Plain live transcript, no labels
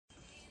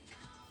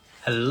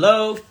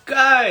Hello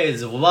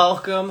guys,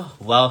 welcome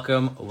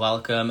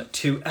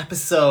to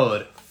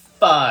episode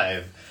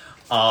 5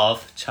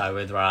 of Chai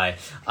with Rai.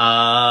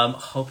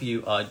 Hope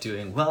you are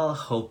doing well,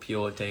 hope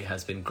your day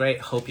has been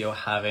great, hope you're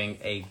having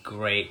a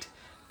great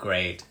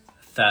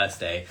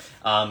Thursday.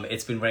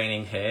 It's been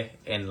raining here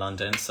in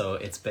London, so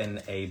it's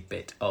been a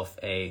bit of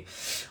a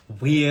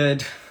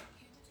weird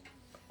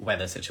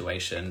weather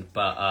situation,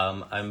 but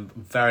I'm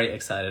very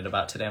excited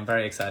about today. I'm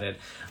very excited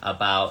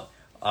about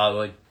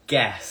our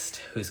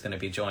guest who's going to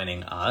be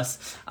joining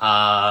us.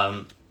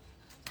 I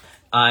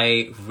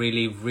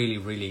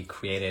really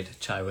created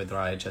Chai with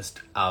Rai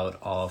just out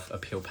of a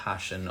pure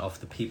passion of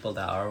the people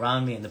that are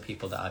around me and the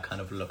people that I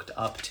kind of looked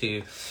up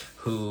to,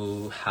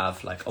 who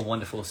have like a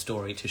wonderful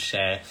story to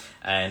share.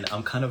 And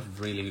I'm kind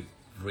of really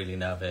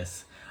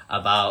nervous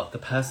about the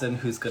person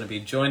who's going to be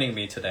joining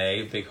me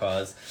today,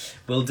 because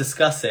we'll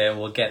discuss it.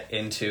 We'll get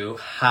into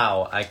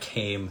how I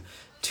came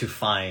to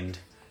find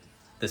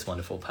this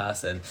wonderful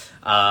person.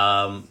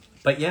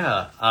 But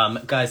yeah,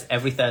 guys,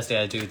 every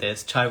Thursday I do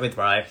this, Chai with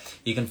Rai.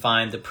 You can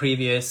find the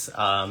previous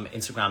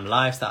Instagram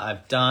lives that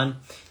I've done.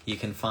 You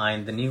can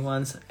find the new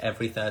ones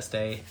every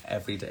Thursday,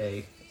 every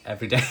day,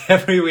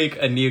 every week,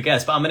 a new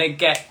guest. But I'm going to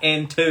get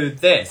into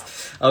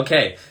this.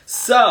 Okay,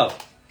 so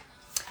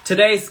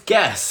today's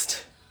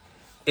guest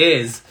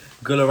is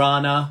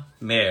Guleraana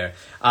Mir.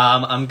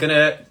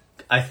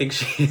 I think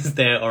she's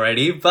there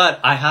already,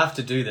 but I have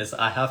to do this.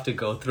 I have to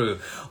go through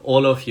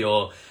all of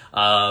your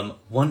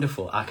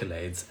wonderful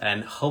accolades,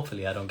 and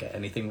hopefully I don't get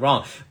anything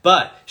wrong.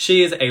 But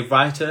she is a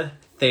writer,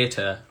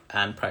 theatre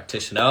and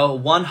practitioner,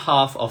 one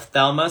half of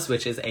Thelma's,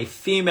 which is a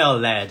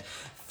female-led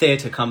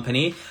theatre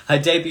company. Her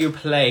debut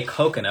play,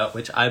 Coconut,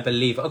 which I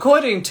believe,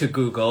 according to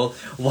Google,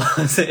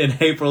 was in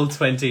April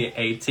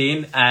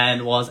 2018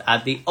 and was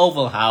at the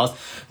Oval House,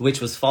 which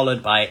was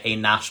followed by a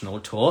national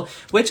tour,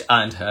 which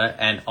earned her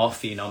an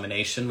OFFE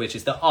nomination, which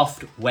is the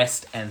Oft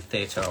West End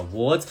Theatre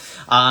Awards.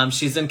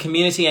 She's in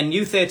community and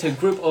youth theatre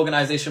group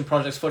organisation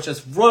projects such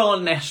as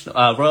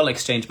Royal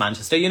Exchange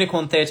Manchester,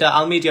 Unicorn Theatre,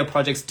 Almedia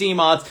Projects,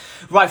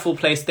 DMARTS, Rightful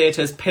Place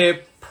Theatres,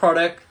 Peer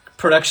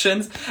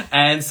Productions,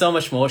 and so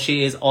much more.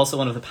 She is also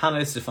one of the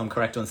panelists, if I'm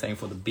correct on saying,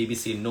 for the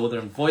BBC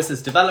Northern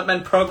Voices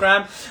Development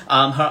Programme.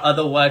 Her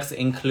other works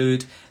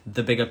include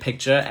The Bigger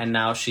Picture, and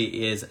now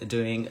she is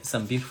doing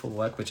some beautiful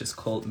work which is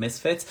called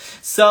Misfits.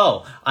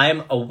 So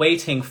I'm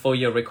awaiting for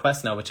your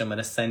request now, which I'm going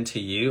to send to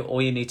you.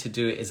 All you need to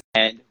do is,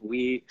 and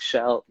we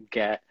shall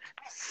get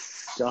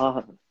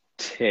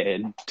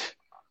started.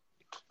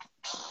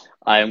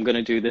 I am going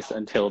to do this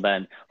until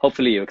then.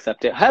 Hopefully you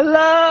accept it.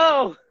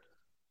 Hello!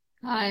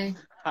 Hi.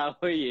 How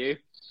are you?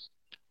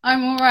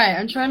 I'm all right.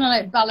 I'm trying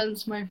to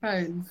balance my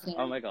phone. So.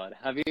 Oh my god.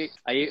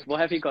 What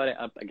have you got it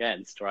up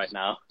against right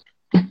now?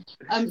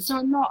 So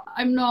I'm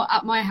not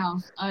at my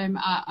house. I'm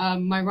at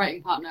my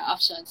writing partner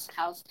Afshan's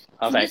house.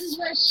 Okay. So this is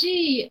where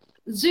she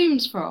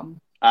zooms from.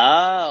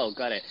 Oh,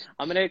 got it.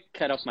 I'm gonna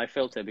cut off my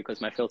filter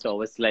because my filter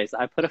always delays.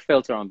 I put a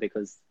filter on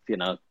because,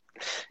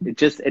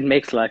 it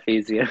makes life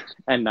easier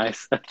and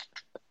nicer.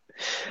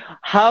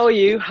 How are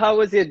you? How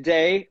was your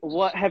day?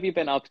 What have you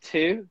been up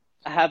to?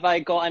 Have I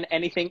gotten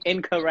anything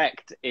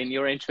incorrect in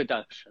your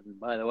introduction,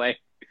 by the way?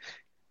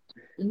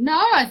 No,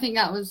 I think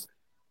that was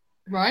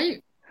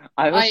right.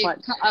 I cut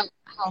out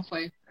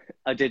halfway.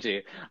 Oh, did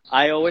you?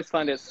 I always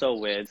find it so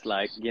weird,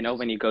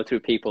 when you go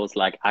through people's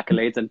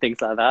accolades and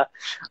things like that,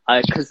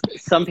 because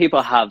some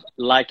people have,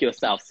 like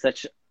yourself,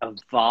 such a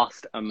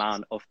vast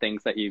amount of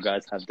things that you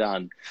guys have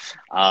done.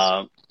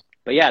 But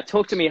yeah,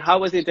 talk to me. How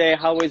was your day?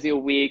 How was your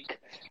week?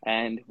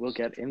 And we'll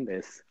get in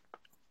this.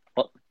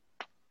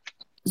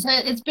 So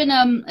it's been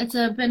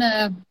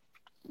a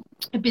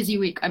busy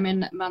week. I'm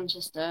in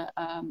Manchester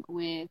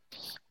with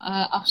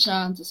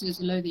Afshan and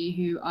Lodi,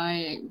 who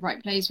I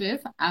write plays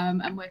with,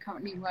 and we're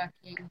currently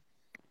working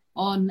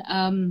on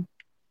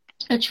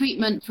a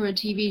treatment for a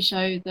TV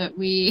show that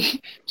we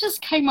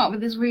just came up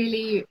with this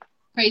really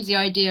crazy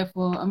idea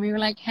for, and we were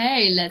like,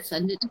 hey, let's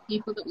send it to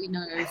people that we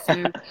know.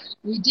 So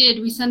we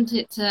did. We sent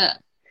it to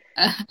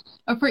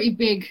a pretty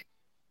big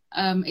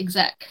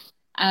exec.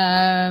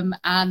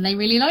 And they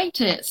really liked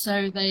it,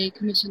 so they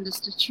commissioned us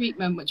to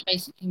treatment, which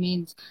basically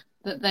means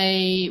that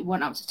they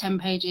want up to 10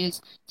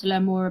 pages to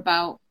learn more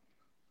about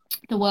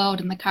the world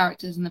and the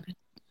characters and the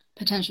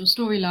potential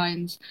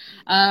storylines.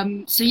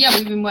 So yeah,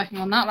 we've been working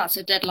on that. That's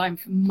a deadline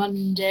for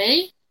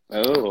Monday.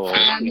 Oh.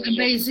 And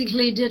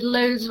basically did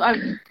loads of,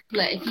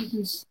 if you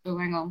can,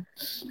 hang on,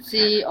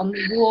 see on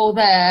the wall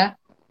there,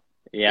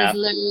 yeah, there's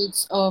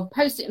loads of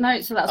post-it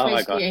notes, so that's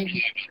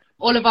basically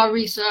all of our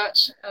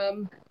research,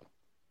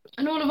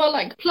 and all of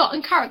our plot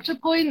and character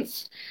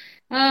points.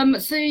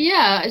 So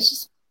yeah, it's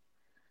just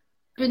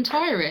been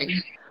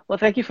tiring. Well,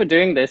 thank you for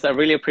doing this. I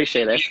really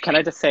appreciate this. Can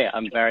I just say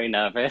I'm very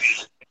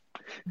nervous?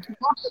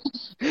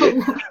 Why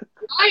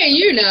are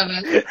you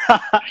nervous?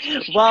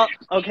 Well,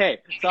 okay.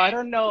 So I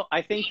don't know.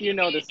 I think you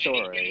know the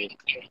story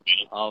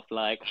of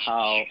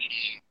how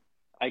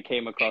I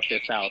came across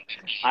yourself.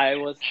 I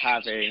was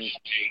having,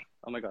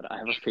 oh my God, I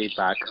have a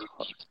feedback.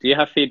 Do you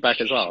have feedback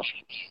as well?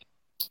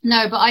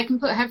 No, but I can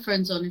put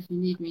headphones on if you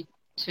need me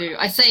to.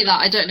 I say that,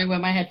 I don't know where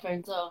my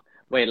headphones are.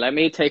 Wait, let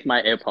me take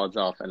my AirPods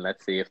off and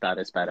let's see if that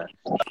is better.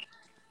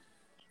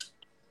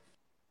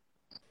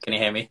 Can you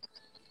hear me?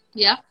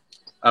 Yeah?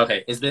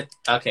 Okay, is it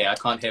okay? I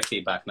can't hear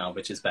feedback now,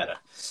 which is better.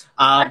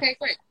 Okay,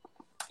 great.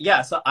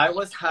 Yeah, so I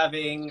was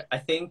having, I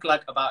think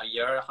like about a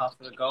year and a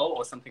half ago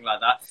or something like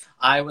that,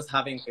 I was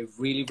having a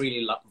really,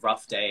 really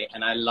rough day.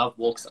 And I love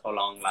walks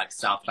along like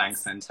South Bank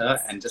Center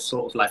and just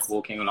sort of like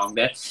walking along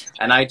there.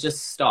 And I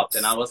just stopped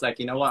and I was like,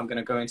 you know what, I'm going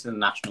to go into the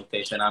National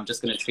Theatre and I'm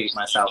just going to treat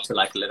myself to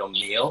like a little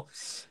meal.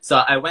 So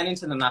I went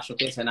into the National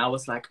Theatre and I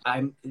was like,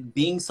 I'm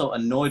being so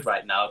annoyed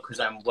right now because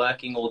I'm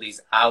working all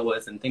these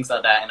hours and things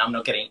like that and I'm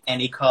not getting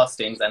any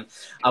castings. And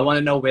I want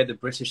to know where the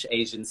British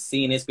Asian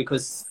scene is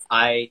because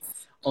I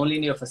only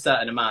knew of a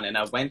certain amount, and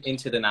I went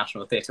into the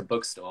National Theatre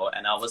bookstore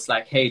and I was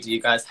like, hey, do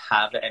you guys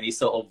have any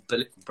sort of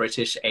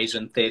British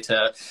Asian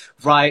theatre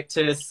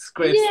writers,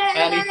 scripts,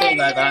 anything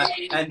like that?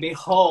 And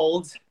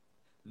behold,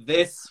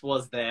 this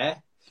was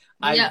there.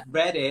 I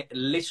read it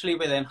literally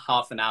within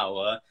half an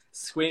hour,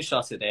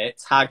 screenshotted it,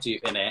 tagged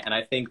you in it, and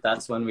I think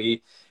that's when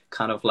we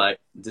kind of like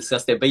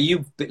discussed it. But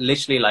you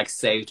literally like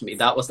saved me.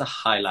 That was the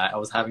highlight. I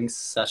was having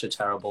such a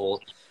terrible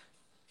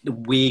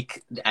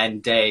week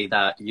and day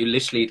that you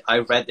literally, I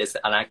read this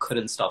and I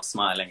couldn't stop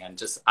smiling and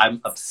just,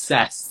 I'm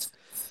obsessed.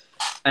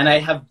 And I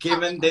have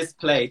given this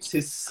play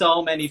to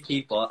so many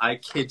people, I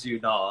kid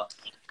you not.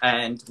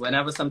 And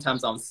whenever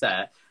sometimes I'm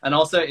set, and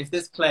also if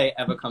this play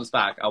ever comes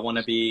back, I want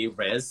to be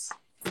Riz,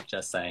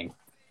 just saying.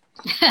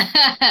 So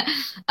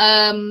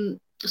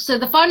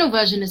the final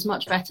version is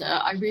much better.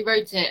 I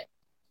rewrote it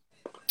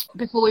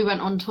before we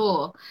went on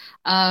tour.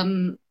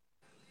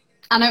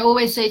 And I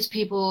always say to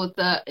people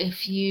that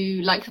if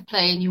you like the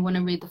play and you want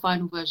to read the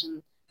final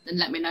version, then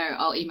let me know.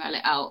 I'll email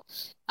it out.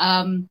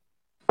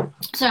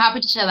 So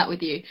happy to share that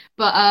with you.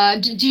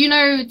 But do you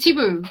know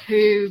Tibu,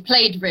 who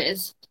played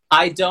Riz?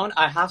 I don't.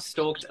 I have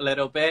stalked a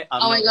little bit.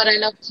 Oh my God, I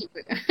love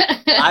Tibu.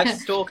 I've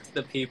stalked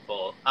the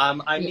people.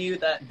 I knew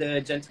that the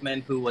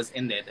gentleman who was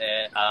in it,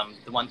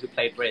 the one who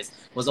played Riz,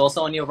 was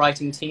also on your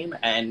writing team,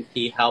 and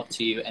he helped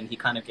you, and he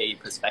kind of gave you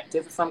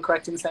perspective, if I'm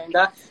correct in saying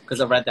that,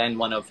 because I read that in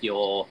one of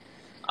your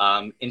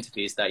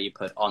interviews that you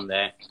put on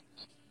there.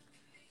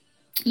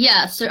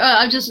 Yeah, so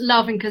I'm just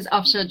laughing because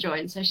Afsha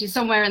joined, so she's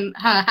somewhere in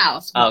her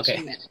house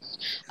watching it.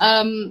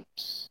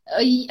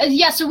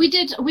 Yeah, so we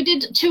did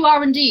 2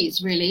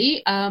 R&Ds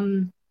really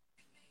on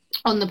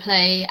the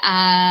play,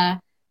 and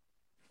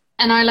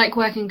I like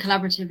working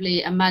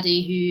collaboratively. And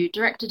Maddie, who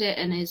directed it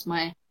and is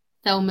my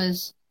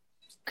Thelma's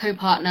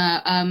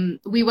co-partner,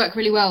 we work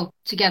really well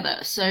together.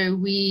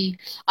 So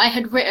I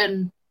had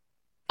written,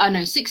 I don't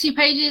know, 60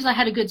 pages. I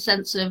had a good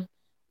sense of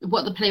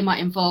what the play might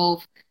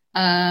involve.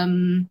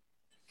 And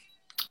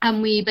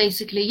we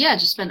basically,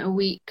 just spent a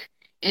week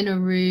in a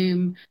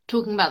room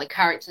talking about the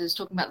characters,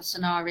 talking about the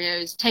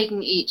scenarios,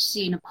 taking each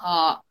scene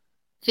apart,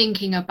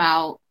 thinking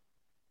about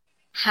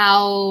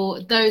how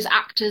those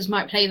actors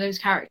might play those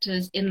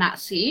characters in that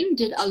scene,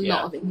 did a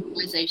lot of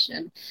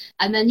improvisation.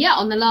 And then,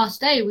 on the last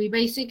day, we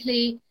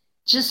basically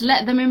just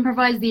let them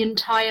improvise the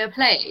entire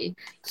play.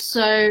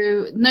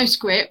 So no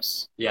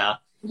scripts. Yeah.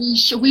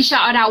 We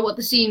shouted out what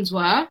the scenes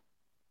were.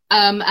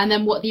 And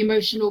then what the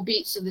emotional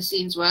beats of the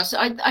scenes were. So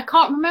I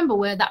can't remember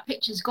where that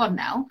picture's gone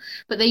now,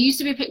 but there used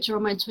to be a picture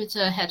on my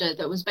Twitter header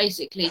that was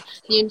basically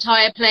the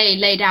entire play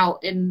laid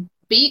out in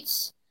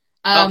beats,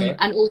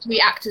 and all 3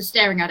 actors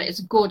staring at it. It's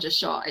a gorgeous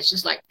shot. It's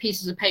just like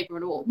pieces of paper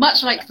on a wall,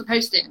 much like the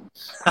posting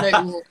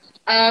note wall.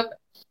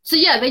 So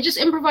they just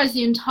improvised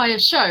the entire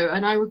show,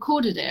 and I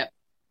recorded it.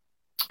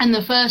 And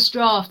the first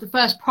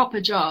proper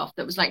draft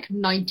that was like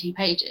 90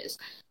 pages,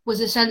 was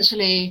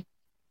essentially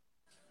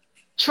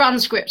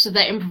transcripts of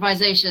their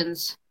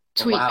improvisations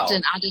tweaked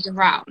and added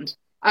around.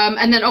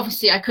 And then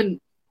obviously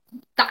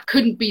that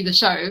couldn't be the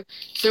show.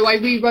 So I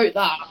rewrote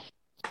that.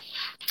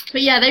 But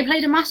they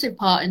played a massive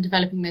part in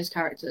developing those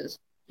characters,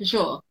 for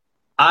sure.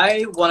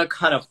 I want to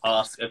kind of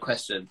ask a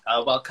question.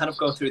 Kind of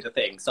go through the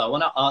thing. So I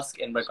want to ask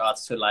in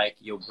regards to like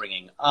your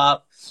bringing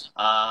up,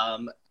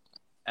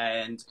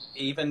 and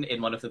even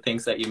in one of the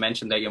things that you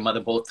mentioned that your mother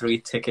bought 3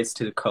 tickets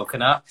to the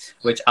Coconut,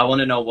 which I want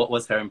to know what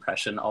was her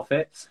impression of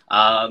it.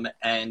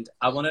 And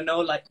I want to know,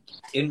 like,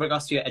 in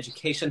regards to your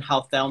education,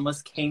 how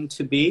Thelma's came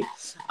to be.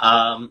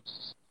 And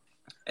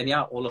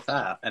all of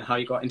that. And how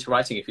you got into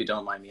writing, if you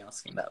don't mind me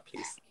asking that,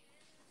 please.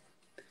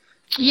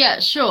 Yeah,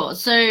 sure.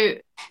 So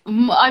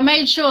I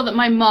made sure that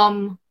my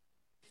mum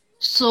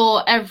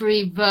saw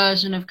every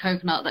version of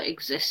Coconut that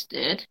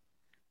existed.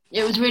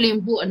 It was really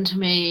important to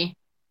me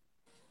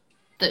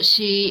that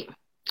she,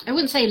 I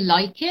wouldn't say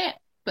like it,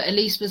 but at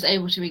least was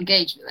able to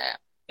engage with it.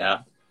 Yeah.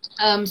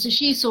 So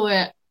she saw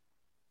it,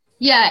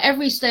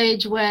 every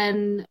stage.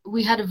 When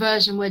we had a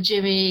version where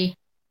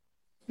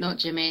not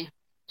Jimmy,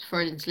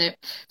 Freudian slip,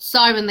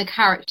 Simon the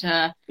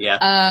character,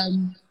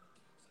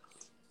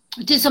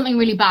 did something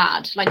really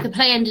bad. Like the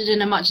play ended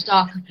in a much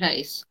darker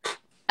place.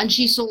 And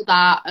she saw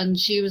that and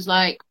she was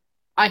like,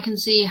 I can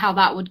see how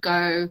that would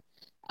go.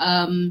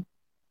 So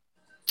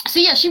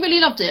she really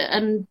loved it.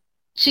 And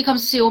she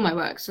comes to see all my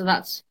work, so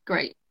that's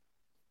great.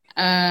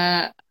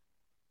 Uh,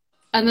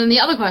 and then the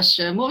other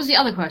question, what was the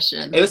other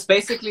question? It was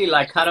basically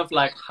like kind of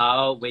like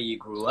how where you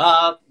grew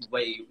up,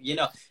 where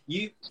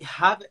you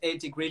have a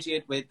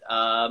degree with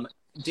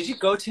did you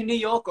go to New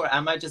York, or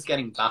am I just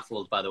getting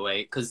baffled, by the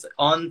way? Because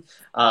on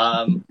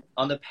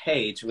the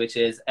page, which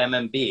is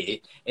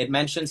MMB, it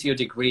mentions your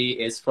degree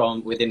is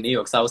from within New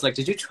York. So I was like,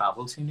 did you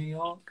travel to New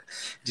York?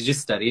 Did you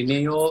study in New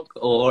York,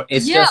 or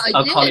it's Yeah, just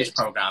I a did. college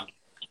program?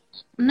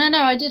 No,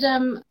 I did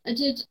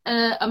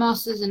a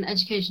master's in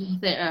education and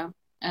theatre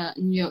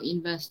in New York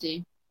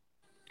University.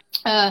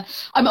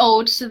 I'm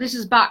old, so this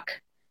is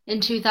back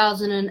in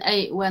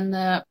 2008 when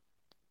the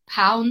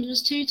pound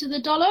was two to the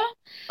dollar.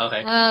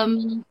 Okay.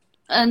 Um,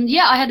 and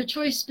yeah, I had a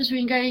choice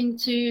between going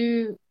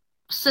to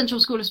Central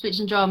School of Speech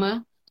and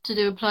Drama to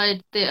do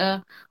applied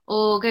theatre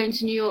or going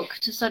to New York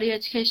to study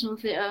educational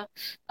theatre.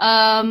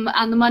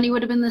 And the money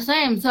would have been the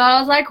same. So I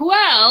was like,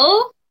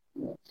 well,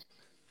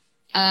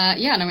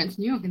 yeah, and I went to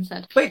New York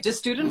instead. Wait, does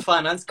student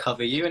finance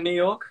cover you in New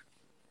York?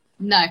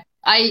 No,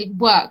 I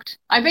worked.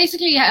 I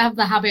basically have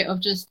the habit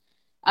of just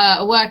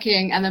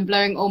working and then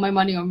blowing all my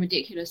money on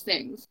ridiculous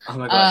things. Oh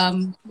my gosh.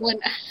 When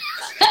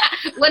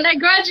when I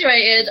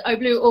graduated, I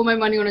blew all my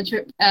money on a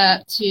trip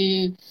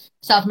to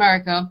South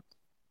America,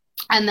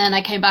 and then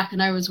I came back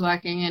and I was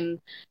working,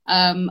 and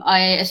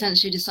I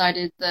essentially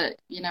decided that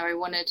I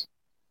wanted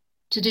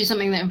to do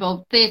something that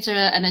involved theatre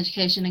and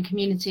education and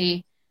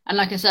community. And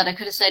like I said, I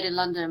could have stayed in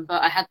London,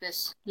 but I had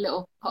this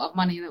little pot of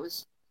money that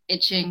was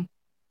itching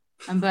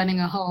and burning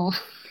a hole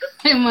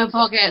in my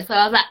pocket. So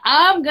I was like,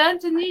 I'm going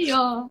to New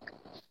York.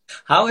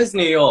 How is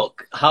New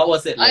York? How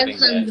was it living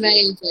It's there?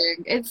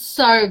 amazing. It's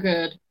so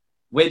good.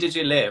 Where did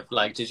you live?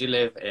 Like, did you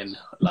live in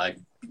like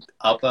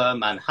Upper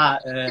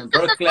Manhattan,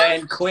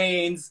 Brooklyn,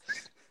 Queens?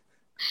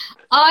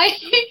 I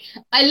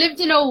I lived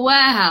in a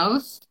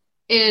warehouse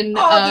in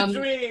Oh, the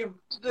dream,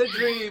 the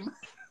dream.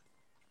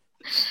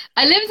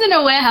 I lived in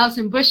a warehouse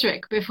in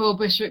Bushwick before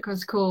Bushwick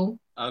was cool.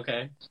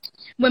 Okay.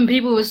 When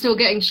people were still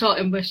getting shot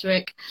in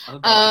Bushwick. Oh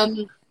God.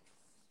 Um,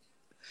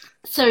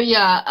 so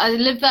yeah, I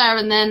lived there,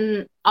 and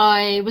then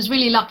I was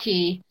really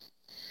lucky.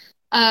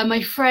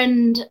 My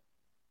friend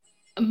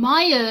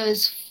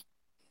Myers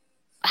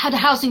had a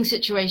housing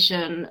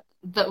situation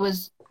that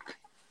was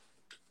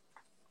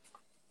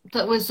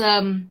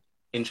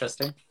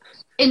Interesting.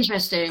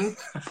 interesting.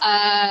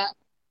 Uh,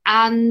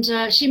 and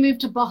she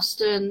moved to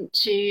Boston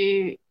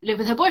to live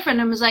with her boyfriend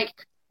and was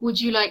like, "Would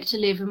you like to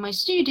live in my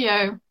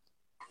studio?"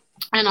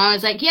 And I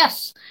was like,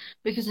 yes,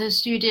 because her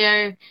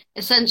studio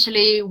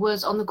essentially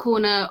was on the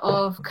corner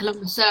of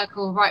Columbus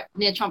Circle, right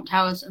near Trump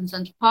Towers and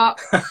Central Park.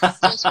 So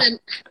I spent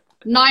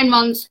 9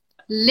 months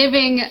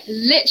living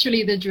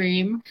literally the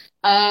dream.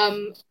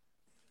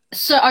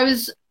 So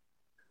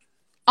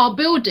our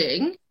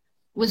building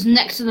was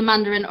next to the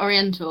Mandarin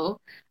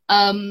Oriental.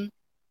 And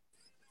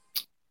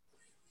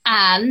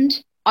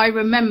I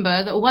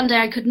remember that one day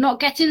I could not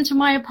get into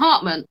my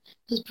apartment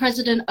because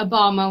President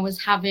Obama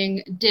was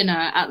having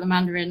dinner at the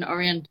Mandarin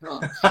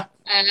Oriental.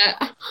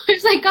 I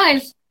was like,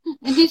 guys,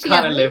 I need to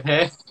Kind get of live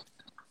here.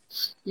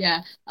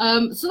 Yeah.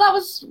 So that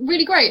was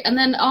really great. And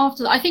then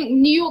after, I think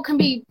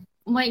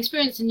my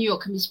experience in New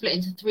York can be split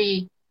into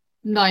three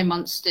 9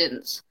 month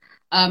stints.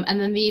 And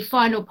then the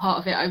final part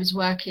of it, I was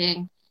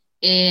working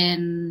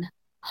in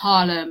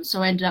Harlem.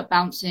 So I ended up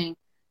bouncing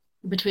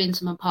between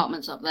some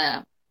apartments up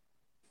there.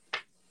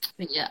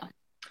 But yeah.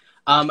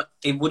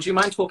 Would you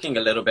mind talking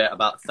a little bit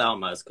about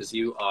Thelma's? Because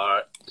you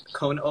are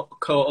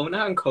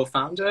co-owner and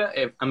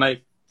co-founder. Am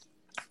I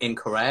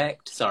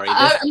incorrect? Sorry.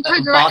 I'm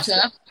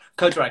co-director.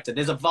 Co-director.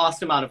 There's a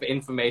vast amount of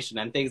information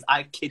and things.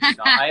 I kid you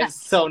not. I am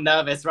so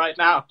nervous right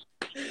now.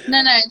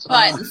 No, it's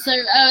fine. So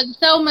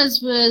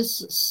Thelma's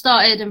was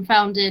started and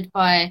founded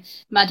by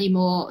Maddie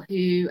Moore,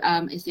 who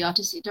is the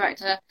artistic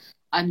director.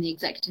 I'm the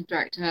executive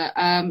director.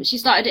 She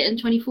started it in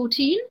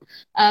 2014,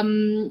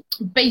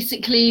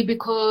 basically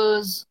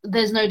because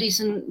there's no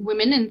decent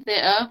women in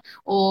theatre,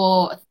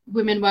 or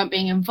women weren't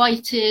being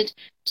invited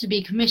to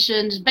be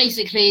commissioned.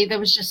 Basically, there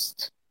was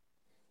just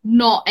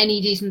not any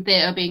decent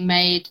theatre being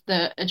made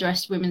that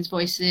addressed women's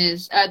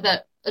voices,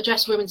 that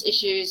addressed women's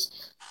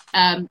issues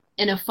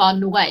in a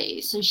fun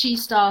way. So she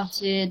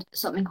started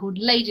something called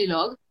Lady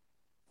Log,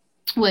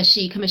 where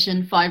she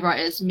commissioned 5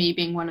 writers, me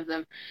being one of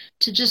them,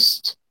 to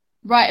just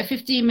write a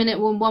 15-minute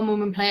one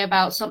woman play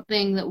about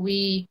something that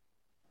we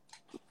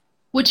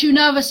were too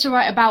nervous to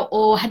write about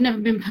or had never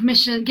been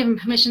given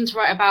permission to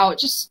write about,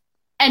 just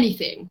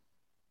anything.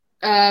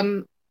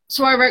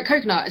 So I wrote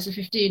Coconut as a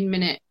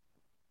 15-minute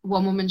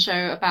one woman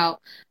show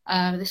about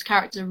this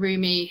character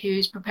Rumi,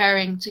 who's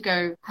preparing to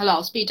go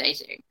halal speed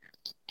dating,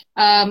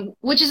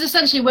 which is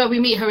essentially where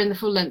we meet her in the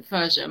full-length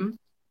version.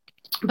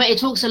 But it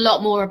talks a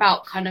lot more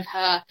about kind of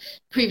her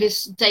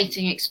previous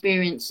dating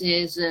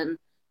experiences and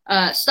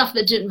stuff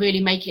that didn't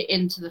really make it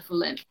into the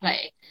full-length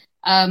play.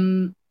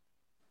 And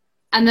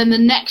then the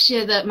next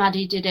year that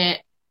Maddie did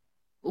it,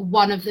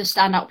 one of the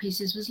standout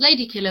pieces was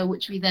Lady Killer,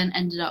 which we then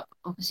ended up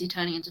obviously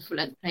turning into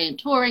full-length play and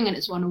touring, and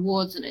it's won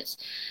awards, and it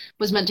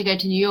was meant to go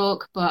to New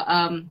York, but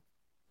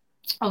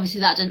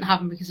Obviously, that didn't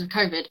happen because of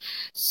COVID.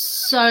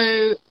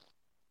 So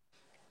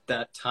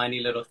That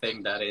tiny little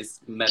thing that is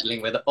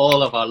meddling with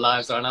all of our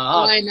lives right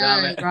now. Oh, I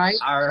damn know, it. right?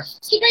 Arr.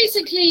 So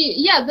basically,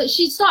 yeah, that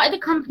she started the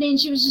company and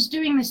she was just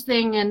doing this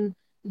thing. And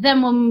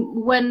then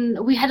when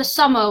we had a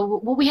summer,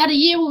 well, we had a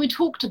year where we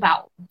talked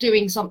about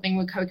doing something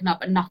with Coconut,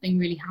 but nothing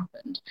really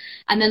happened.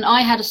 And then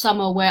I had a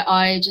summer where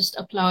I just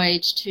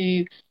applied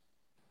to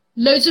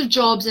loads of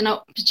jobs and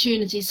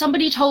opportunities.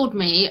 Somebody told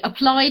me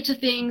apply to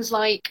things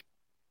like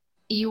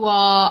you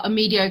are a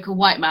mediocre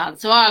white man.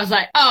 So I was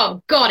like,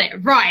 oh, got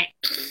it, right.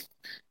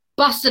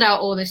 Busted out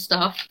all this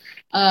stuff,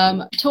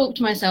 talked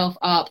myself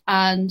up,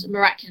 and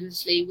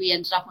miraculously we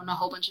ended up on a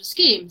whole bunch of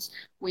schemes.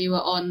 We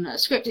were on a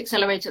script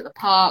accelerator at the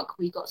park,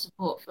 we got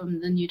support from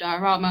the new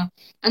diorama,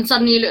 and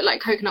suddenly it looked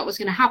like Coconut was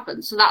going to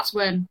happen. So that's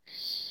when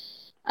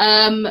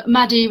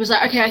Maddie was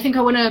like, okay, I think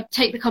I want to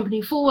take the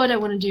company forward, I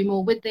want to do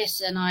more with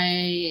this. And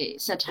I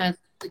said to her,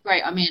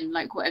 great, I'm in,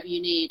 like whatever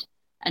you need.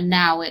 And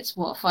now it's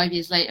what, 5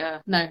 years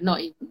later? No,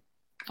 not even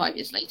 5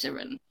 years later.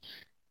 And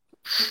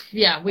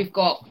yeah, we've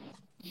got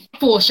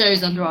 4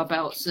 shows under our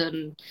belts,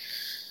 and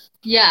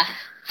yeah,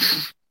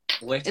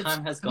 Where it's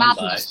time has gone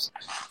madness.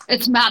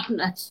 It's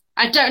madness.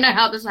 I don't know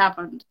how this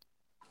happened.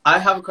 by. I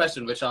have a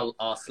question which I'll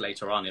ask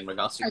later on in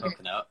regards to Okay.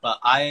 Coconut, but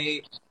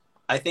I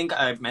think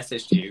I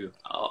messaged you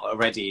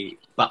already,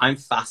 but I'm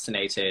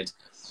fascinated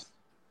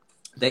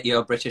that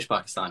you're British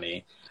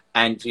Pakistani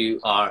and you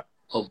are.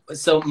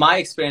 So my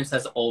experience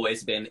has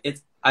always been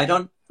I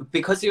don't,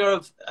 because you're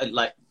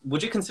like,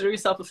 would you consider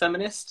yourself a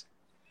feminist?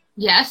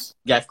 Yes.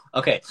 Yes.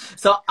 Okay.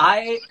 So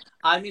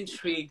I'm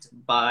intrigued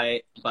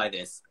by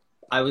this.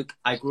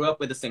 I grew up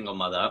with a single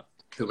mother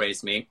who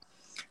raised me.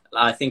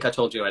 I think I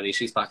told you already.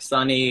 She's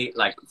Pakistani.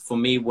 Like for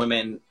me,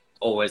 women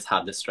always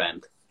had the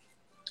strength.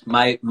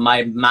 My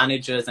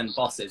managers and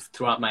bosses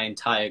throughout my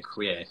entire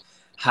career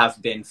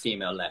have been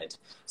female led.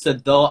 So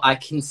though I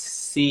can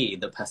see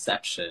the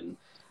perception,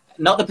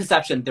 not the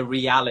perception, the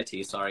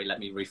reality. Sorry, let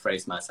me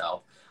rephrase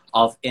myself,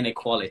 of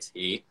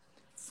inequality.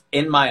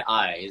 In my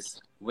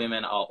eyes,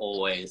 women are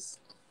always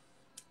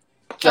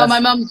Oh, my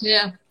mum's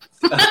here.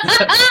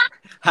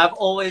 have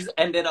always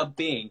ended up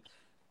being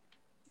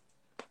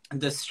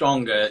the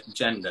stronger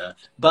gender.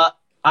 But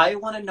I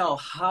want to know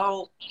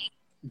how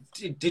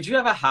did you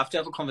ever have to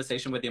have a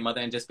conversation with your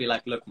mother and just be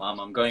like, look, mom,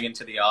 I'm going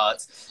into the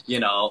arts, you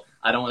know,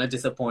 I don't want to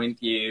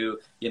disappoint you,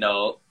 you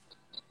know,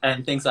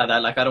 and things like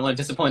that. Like, I don't want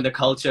to disappoint the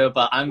culture,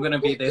 but I'm going to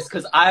be this.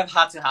 Because I've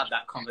had to have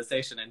that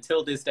conversation.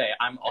 Until this day,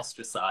 I'm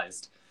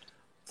ostracized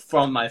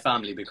from my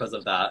family because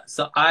of that.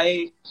 So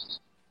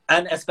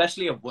and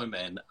especially a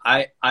woman,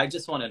 I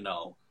just want to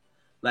know,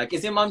 like,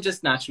 is your mom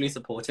just naturally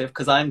supportive?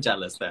 Because I'm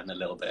jealous then a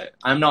little bit.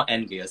 I'm not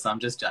envious. I'm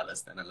just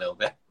jealous then a little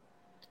bit.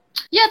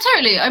 Yeah,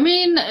 totally. I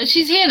mean,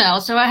 she's here now,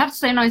 so I have to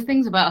say nice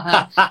things about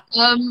her.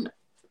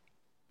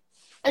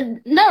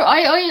 No,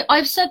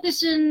 I've said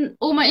this in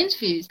all my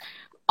interviews.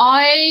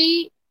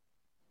 I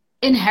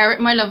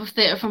inherit my love of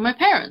theatre from my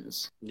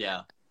parents.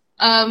 Yeah.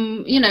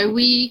 You know,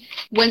 we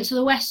went to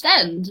the West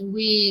End,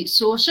 we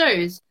saw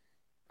shows.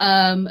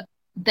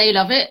 They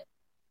love it,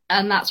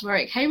 and that's where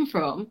it came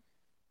from.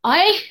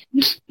 I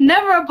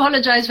never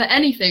apologize for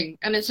anything,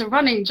 and it's a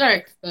running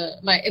joke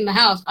that, like, in the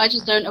house, I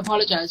just don't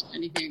apologize for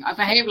anything. I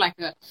behave like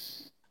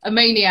a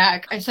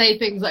maniac. I say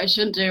things that I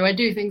shouldn't do. I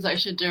do things that I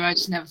should do. I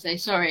just never say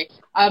sorry.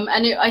 And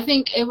I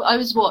think I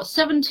was, what,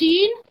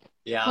 17?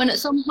 Yeah. When at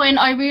some point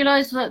I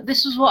realized that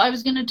this was what I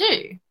was going to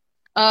do.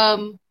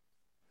 And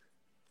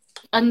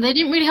they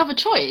didn't really have a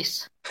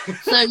choice.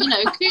 So, you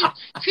know,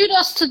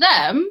 kudos to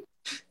them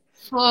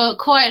for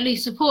quietly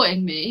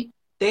supporting me.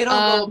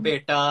 Tera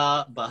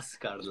beta bas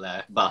kar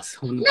le, bas.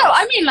 No,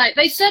 I mean, like,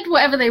 they said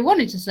whatever they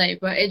wanted to say,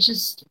 but it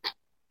just,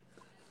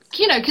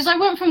 you know, because I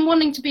went from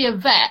wanting to be a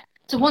vet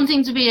to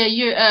wanting to be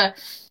a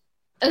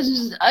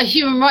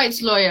human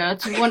rights lawyer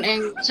to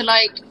wanting to,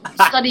 like,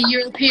 study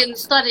European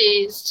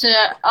studies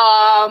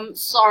to,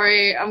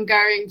 sorry, I'm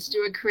going to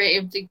do a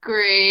creative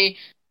degree.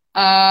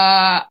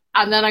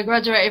 And then I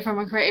graduated from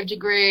a creative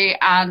degree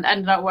and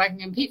ended up working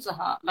in Pizza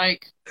Hut.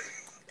 Like,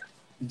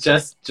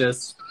 just.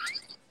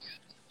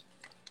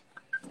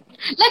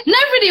 Like,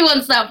 nobody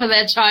wants that for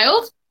their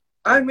child.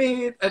 I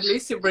mean, at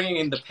least you're bringing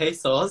in the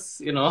pesos,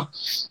 you know.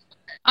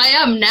 I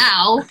am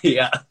now.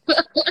 Yeah.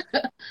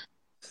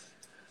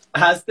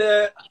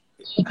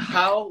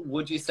 How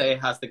would you say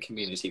has the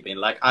community been?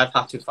 Like, I've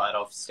had to fight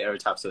off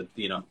stereotypes with,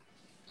 you know,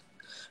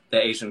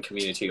 the Asian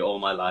community all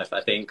my life. I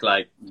think,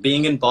 like,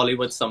 being in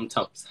Bollywood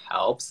sometimes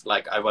helps.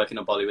 Like, I work in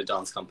a Bollywood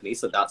dance company,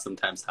 so that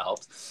sometimes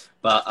helps.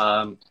 But,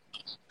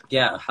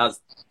 yeah,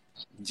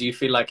 do you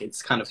feel like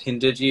it's kind of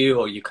hindered you,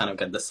 or you kind of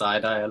get the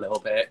side eye a little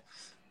bit?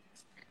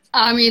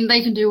 I mean,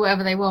 they can do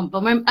whatever they want.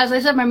 But as I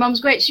said, my mum's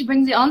great. She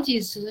brings the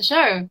aunties to the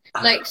show.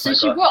 Like, so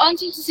she brought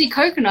aunties to see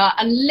Coconut,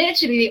 and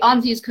literally the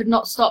aunties could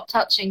not stop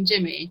touching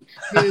Jimmy,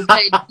 who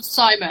played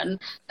Simon.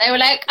 They were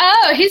like,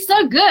 oh, he's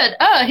so good.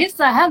 Oh, he's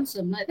so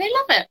handsome. Like, they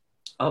love it.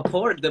 Oh,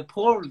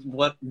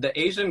 the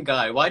Asian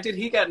guy. Why did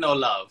he get no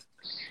love?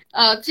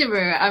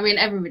 Tibu. I mean,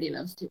 everybody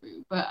loves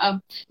Tibu.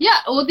 But yeah,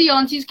 all the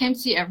aunties came to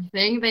see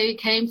everything. They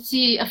came to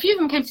see a few of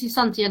them came to see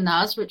Santi and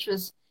Naz, which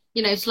was,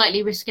 you know,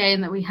 slightly risque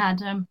in that we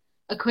had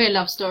a queer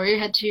love story. We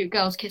had two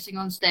girls kissing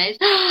on stage.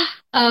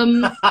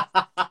 um,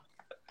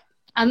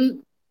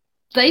 and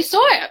they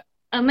saw it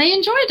and they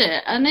enjoyed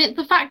it. And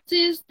the fact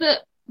is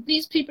that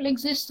these people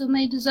exist and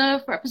they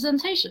deserve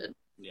representation.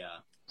 Yeah.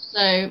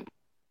 So,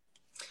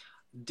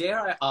 dare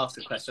I ask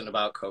a question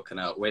about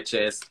Coconut, which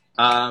is,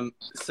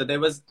 so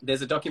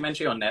there's a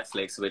documentary on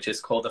Netflix which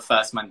is called The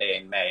First Monday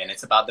in May, and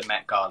it's about the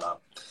Met Gala.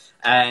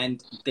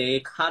 And they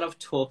kind of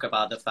talk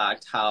about the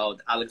fact how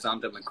the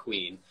Alexander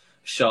McQueen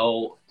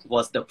show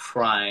was the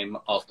prime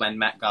of when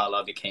Met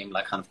Gala became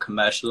like kind of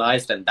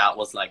commercialized, and that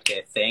was like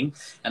their thing.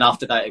 And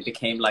after that, it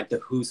became like the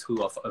who's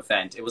who of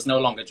event. It was no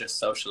longer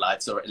just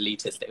socialites or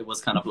elitist. It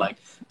was kind of like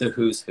the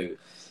who's who.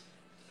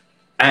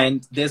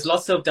 And there's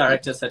lots of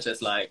directors such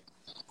as like,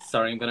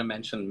 sorry, I'm going to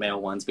mention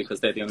male ones because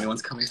they're the only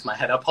ones coming to my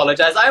head. I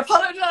apologize.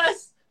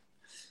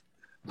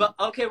 But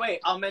okay, wait,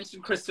 I'll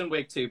mention Kristen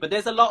Wiig too. But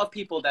there's a lot of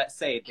people that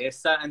say there's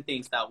certain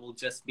things that will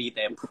just be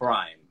their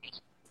prime.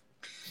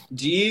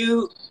 Do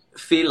you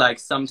feel like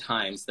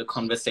sometimes the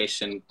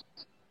conversation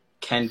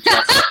can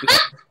just be...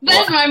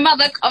 there's my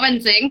mother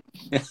commenting.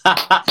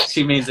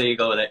 She means that you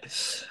go with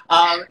it.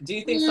 Do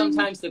you think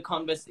sometimes the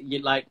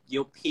like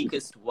your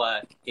peakest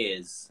work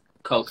is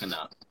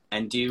Coconut?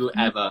 And do you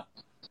ever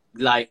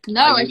like...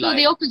 No, I feel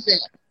the opposite.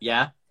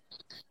 Yeah?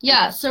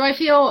 Yeah, so I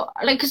feel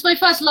like, because my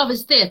first love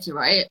is theatre,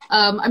 right?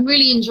 I'm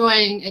really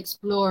enjoying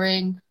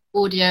exploring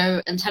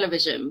audio and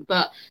television,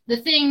 but the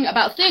thing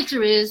about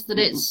theatre is that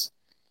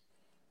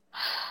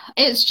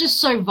it's just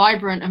so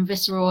vibrant and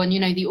visceral, and you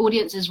know the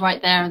audience is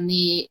right there, and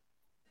the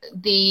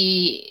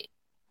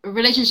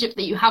relationship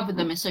that you have with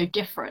them is so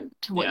different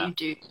to what you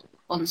do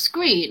on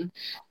screen.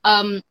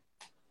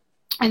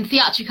 And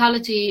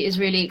theatricality is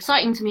really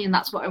exciting to me, and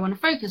that's what I want to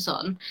focus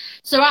on.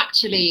 So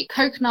actually,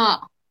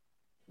 Coconut,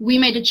 we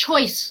made a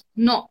choice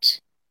not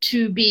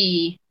to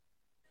be,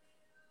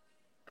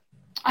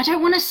 I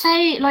don't want to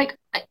say, like,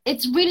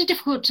 it's really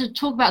difficult to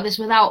talk about this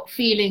without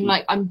feeling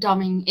like I'm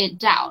dumbing it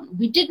down.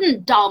 We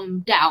didn't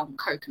dumb down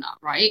Coconut,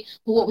 right?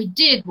 But what we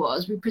did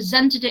was we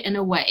presented it in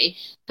a way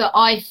that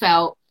I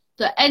felt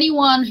that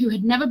anyone who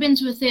had never been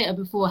to a theatre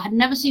before, had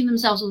never seen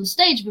themselves on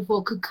stage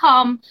before, could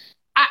come,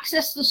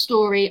 access the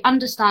story,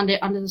 understand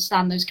it,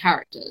 understand those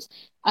characters.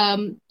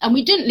 And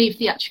we didn't leave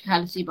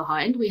theatricality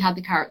behind. We had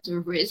the character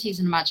of Riz. He's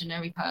an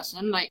imaginary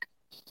person. Like,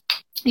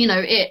 you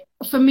know,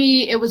 for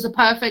me, it was a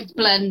perfect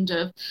blend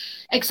of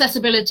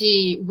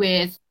accessibility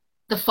with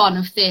the fun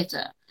of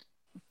theatre.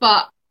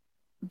 But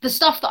the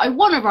stuff that I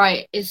want to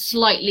write is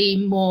slightly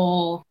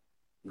more...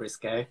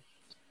 risque?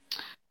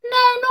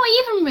 No, not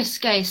even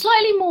risque.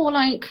 Slightly more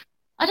like...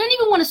 I don't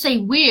even want to say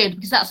weird,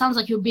 because that sounds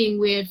like you're being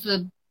weird for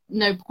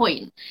no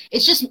point.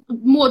 It's just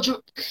more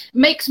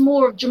makes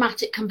more of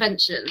dramatic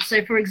conventions.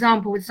 So for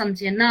example, with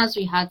Santi and Naz,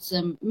 we had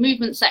some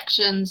movement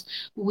sections,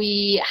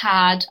 we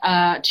had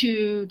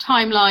 2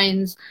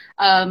 timelines.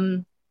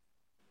 I'm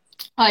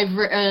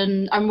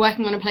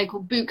working on a play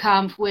called Boot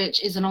Camp,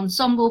 which is an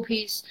ensemble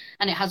piece,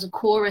 and it has a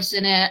chorus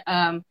in it,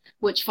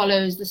 which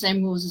follows the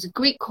same rules as a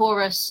Greek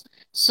chorus.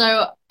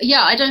 So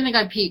yeah, I don't think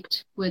I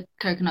peaked with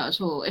Coconut at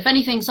all. If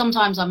anything,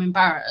 sometimes I'm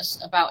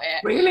embarrassed about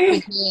it.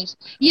 Really? Because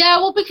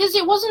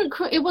it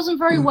wasn't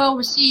very well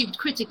received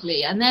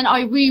critically, and then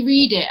I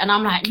reread it and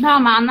I'm like, no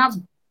man, that's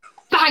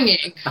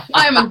banging.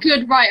 I am a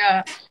good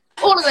writer.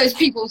 All of those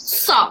people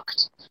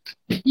sucked.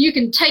 You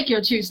can take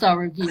your 2-star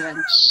review and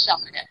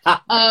shove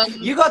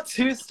it. You got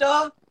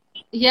 2-star?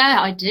 Yeah,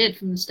 I did,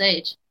 from the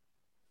stage.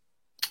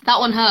 That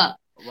one hurt.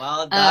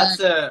 Well, that's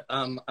a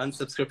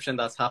unsubscription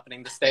that's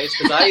happening the stage,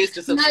 because I used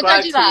to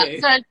subscribe to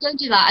you. No, don't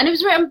do that. And it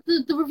was written.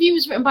 The review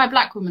was written by a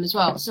black woman as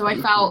well, so I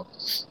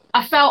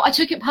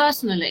took it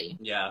personally.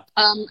 Yeah.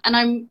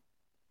 And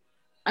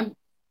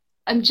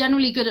I'm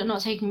generally good at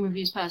not taking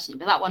reviews personally,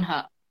 but that one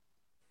hurt.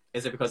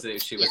 Is it because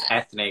she was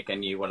ethnic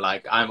and you were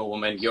like, I'm a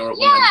woman, you're a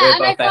woman, we're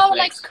both ethnics?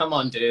 Like, come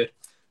on, dude.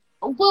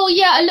 Well,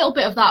 yeah, a little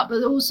bit of that,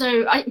 but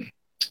also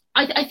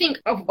I think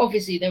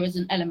obviously there was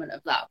an element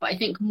of that, but I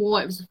think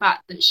more it was the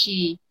fact that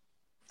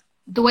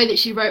the way that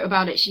she wrote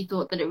about it, she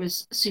thought that it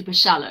was super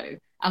shallow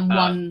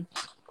and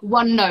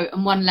one note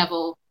and one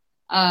level.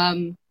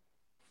 And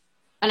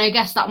I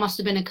guess that must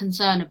have been a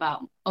concern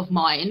of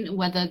mine,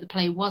 whether the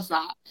play was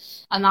that,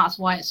 and that's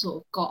why it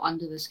sort of got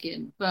under the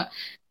skin. But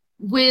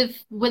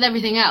with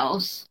everything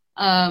else,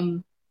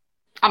 I'm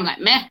like,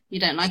 meh, you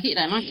don't like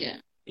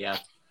it. Yeah.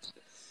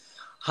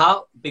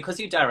 Because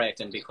you direct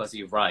and because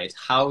you write,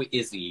 how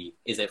easy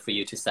is it for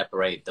you to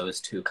separate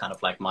those two kind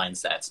of like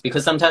mindsets?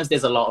 Because sometimes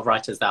there's a lot of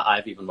writers that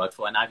I've even worked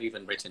for, and I've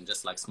even written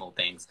just like small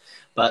things,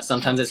 but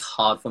sometimes it's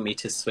hard for me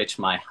to switch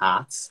my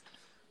hats.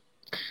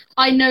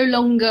 I no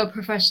longer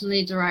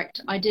professionally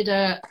direct. I did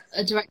a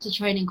director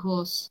training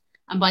course,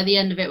 and by the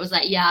end of it was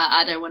like, yeah,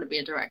 I don't want to be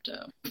a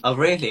director. Oh,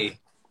 really?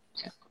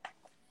 Yeah.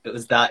 It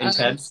was that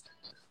intense?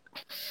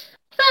 No,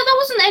 that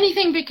wasn't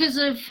anything because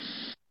of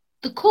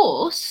the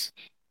course.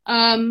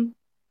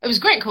 it was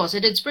a great course. I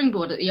did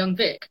Springboard at the Young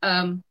Vic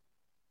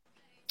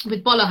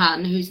with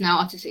Bolohan, who's now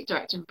artistic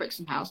director of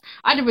Brixton House.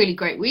 I had a really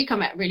great week. I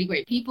met really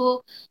great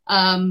people.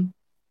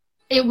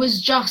 It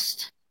was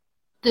just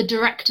the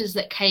directors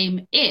that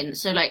came in.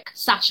 So like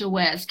Sacha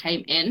Wares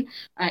came in.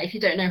 If you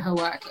don't know her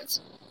work,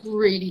 it's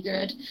really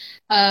good.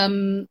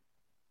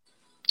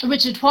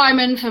 Richard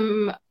Twyman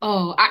from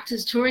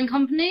Actors Touring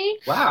Company.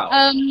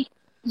 Wow.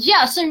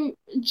 Yeah, so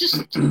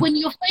just when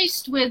you're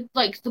faced with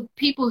like the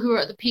people who are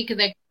at the peak of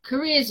their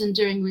careers and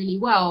doing really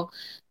well,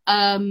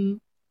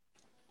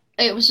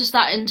 it was just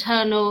that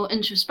internal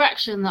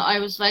introspection that I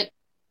was like,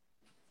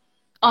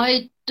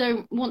 I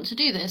don't want to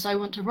do this. I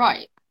want to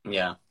write.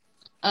 Yeah.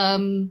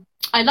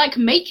 I like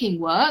making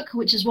work,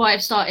 which is why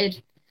I've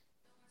started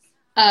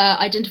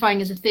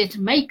identifying as a theatre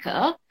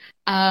maker.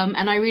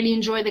 And I really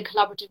enjoy the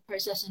collaborative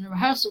process in a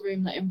rehearsal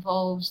room that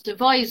involves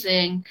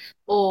devising,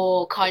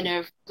 or kind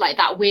of like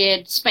that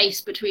weird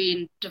space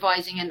between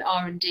devising and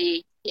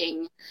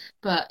R&D-ing.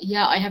 But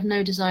yeah, I have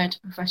no desire to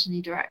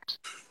professionally direct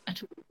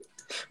at all.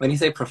 When you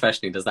say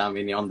professionally, does that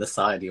mean you're on the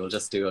side? You'll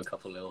just do a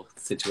couple little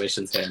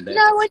situations here and there?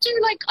 No, I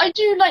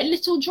do like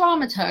little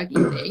dramaturgy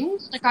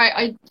things. Like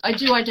I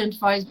do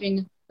identify as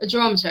being a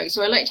dramaturg,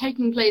 so I like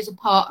taking plays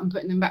apart and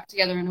putting them back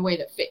together in a way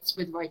that fits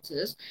with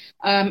writers.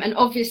 And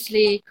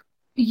obviously,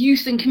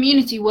 youth and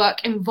community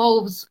work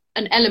involves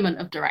an element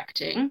of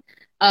directing,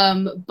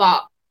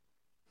 but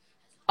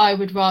I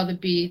would rather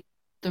be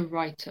the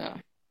writer.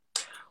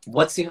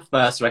 What's your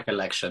first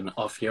recollection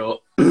of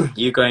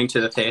you going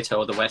to the theatre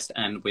or the West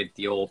End with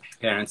your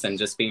parents and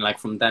just being like,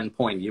 from that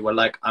point, you were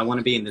like, I want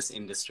to be in this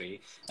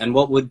industry? And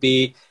what would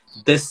be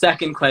the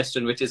second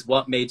question, which is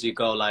what made you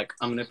go like,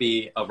 I'm going to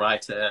be a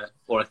writer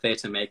or a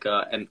theatre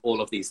maker and all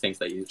of these things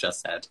that you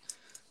just said?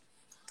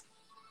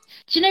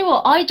 Do you know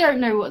what? I don't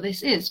know what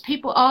this is.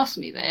 People ask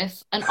me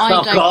this, and I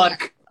don't God.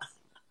 know.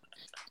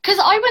 Because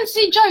I went to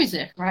see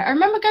Joseph, right? I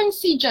remember going to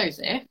see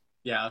Joseph.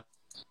 Yeah.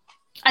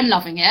 And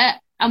loving it.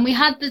 And we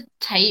had the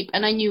tape,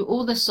 and I knew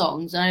all the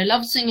songs, and I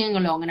loved singing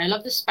along, and I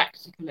loved the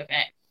spectacle of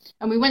it.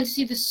 And we went to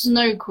see the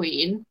Snow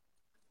Queen.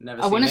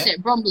 Never I want to say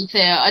it Bromley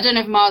Theatre. I don't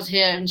know if Mars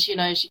here and she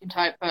knows she can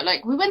type, but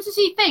like we went to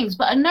see things,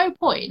 but at no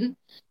point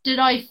did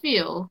I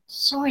feel,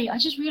 sorry, I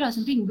just realised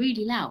I'm being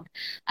really loud.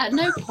 At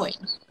no point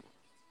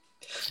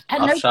was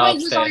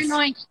I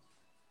like,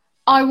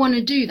 I want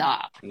to do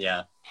that.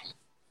 Yeah.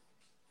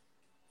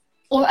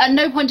 Or at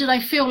no point did I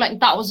feel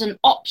like that was an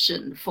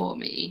option for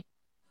me.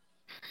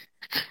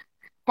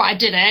 But I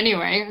did it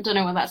anyway. I don't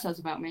know what that says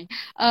about me.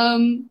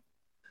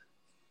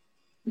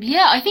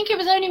 Yeah, I think it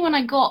was only when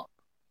I got...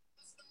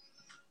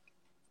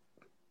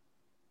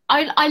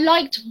 I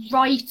liked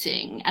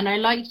writing and I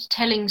liked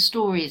telling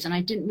stories, and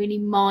I didn't really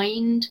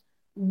mind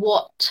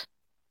what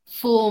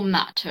form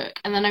that took.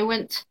 And then I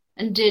went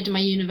and did my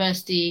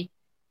university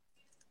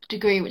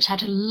degree, which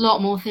had a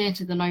lot more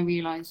theatre than I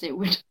realised it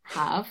would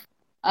have.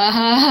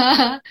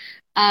 And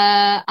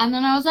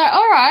then I was like,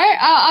 all right,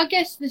 I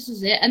guess this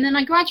is it. And then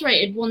I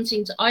graduated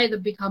wanting to either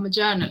become a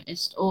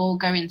journalist or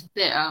go into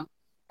theatre.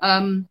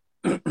 And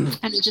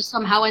it just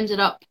somehow ended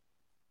up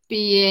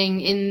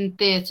being in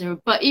theatre.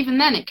 But even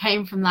then, it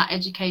came from that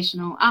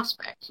educational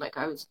aspect. Like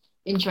I was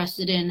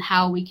interested in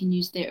how we can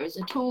use theatre as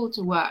a tool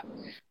to work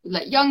with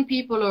like young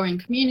people or in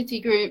community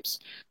groups.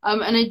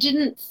 And I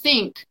didn't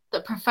think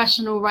that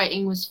professional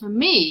writing was for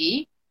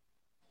me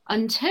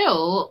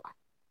until...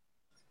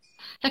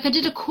 Like I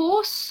did a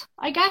course,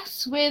 I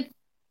guess, with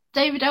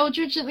David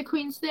Eldridge at the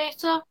Queen's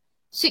Theatre,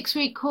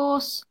 6-week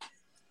course.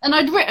 And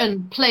I'd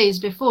written plays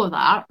before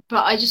that,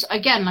 but I just,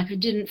 again, like I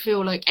didn't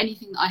feel like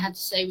anything that I had to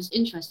say was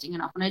interesting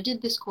enough. And I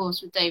did this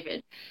course with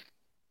David,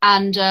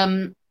 and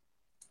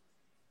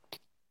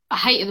I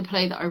hated the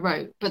play that I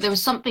wrote, but there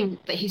was something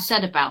that he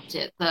said about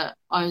it that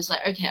I was like,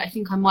 okay, I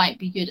think I might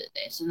be good at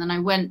this. And then I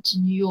went to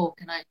New York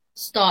and I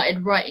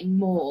started writing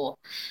more.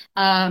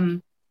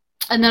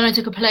 And then I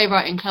took a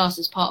playwriting class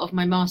as part of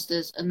my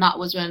master's, and that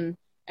was when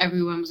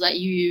everyone was like,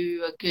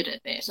 you are good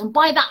at this. And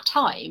by that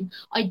time,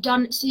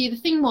 the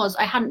thing was,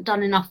 I hadn't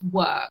done enough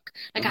work.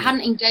 Like, I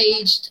hadn't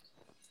engaged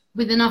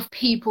with enough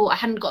people. I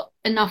hadn't got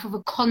enough of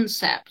a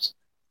concept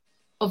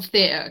of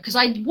theatre. Because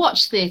I'd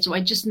watched theatre,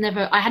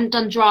 I hadn't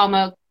done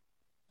drama.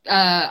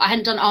 I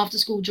hadn't done after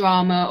school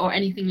drama or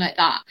anything like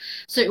that.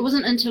 So it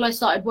wasn't until I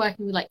started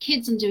working with like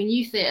kids and doing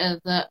youth theatre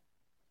that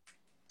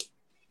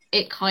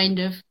it kind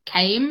of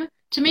came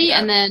to me.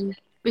 And then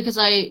because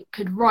I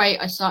could write,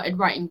 I started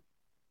writing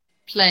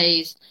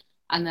plays,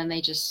 and then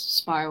they just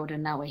spiraled,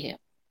 and now we're here.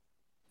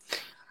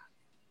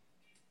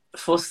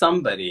 For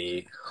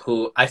somebody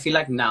who, I feel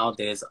like now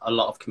there's a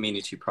lot of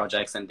community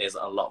projects and there's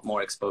a lot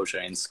more exposure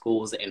in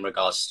schools in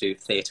regards to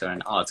theatre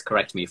and arts.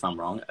 Correct me if I'm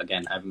wrong.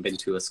 Again, I haven't been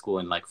to a school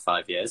in like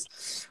 5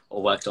 years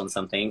or worked on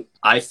something.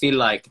 I feel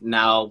like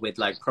now with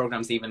like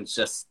programs, even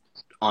just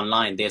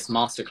online, there's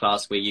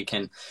masterclass where you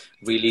can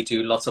really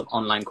do lots of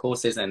online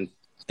courses, and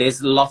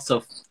there's lots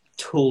of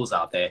tools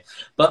out there.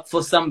 But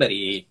for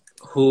somebody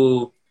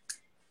who,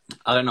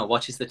 I don't know,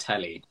 watches the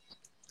telly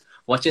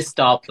watches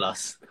Star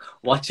Plus,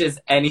 watches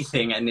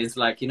anything, and is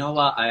like, you know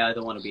what? I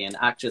either want to be an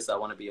actress, I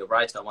want to be a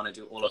writer, I want to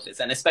do all of this,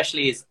 and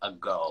especially as a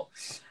girl,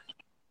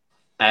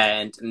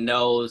 and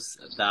knows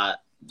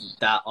that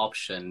that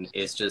option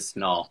is just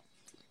not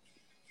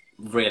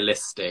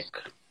realistic.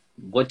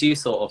 What do you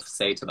sort of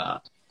say to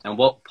that? And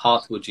what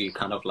path would you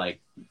kind of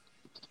like?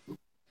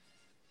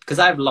 Because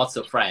I have lots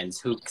of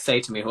friends who say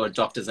to me who are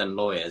doctors and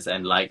lawyers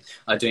and like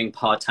are doing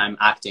part-time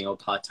acting or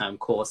part-time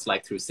course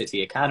like through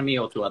City Academy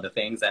or through other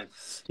things, and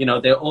you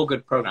know they're all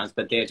good programs,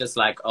 but they're just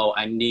like, oh,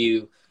 I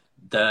knew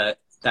that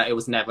it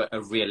was never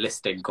a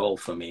realistic goal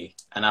for me,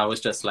 and I was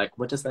just like,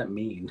 what does that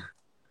mean?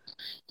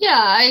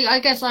 Yeah, I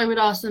guess I would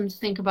ask them to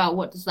think about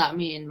what does that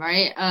mean,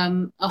 right?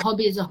 A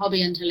hobby is a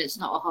hobby until it's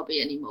not a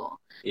hobby anymore.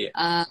 Yeah,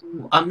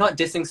 Um, I'm not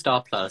dissing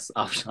Star Plus.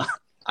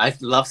 I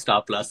love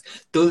Star Plus.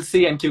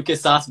 Tulsi and क्योंकि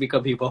सास भी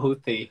कभी बहू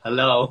थी.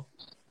 Hello.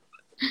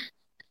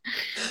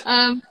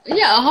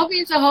 yeah, a hobby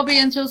is a hobby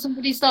until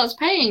somebody starts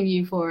paying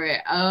you for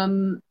it.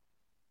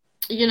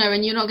 You know,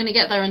 and you're not going to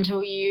get there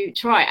until you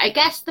try. I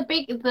guess the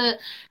biggest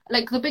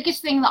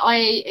thing that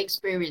I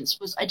experienced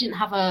was I didn't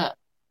have a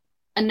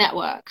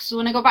network. So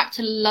when I got back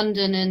to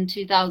London in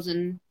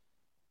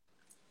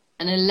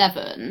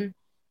 2011,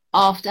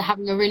 after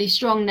having a really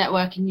strong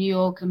network in New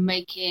York and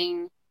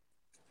making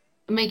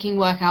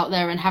work out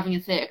there and having a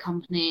theatre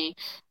company,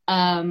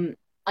 I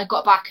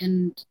got back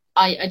and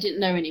I didn't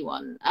know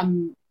anyone.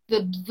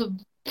 The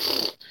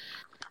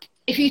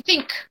if you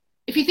think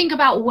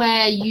about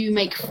where you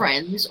make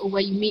friends or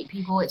where you meet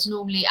people, it's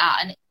normally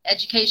at an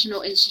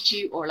educational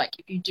institute, or like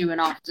if you do an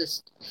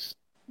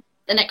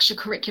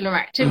extracurricular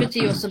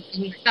activity or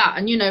something like that.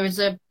 And you know,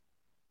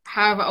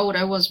 however old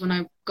I was when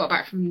I got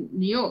back from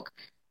New York,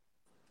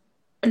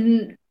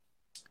 and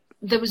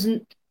there was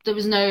there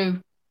was no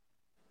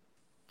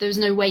there was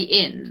no way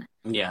in,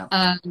 Yeah.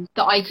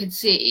 that I could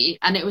see.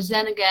 And it was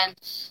then again,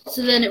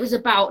 so then it was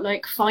about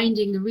like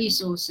finding the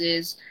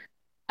resources,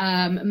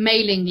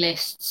 mailing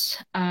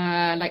lists,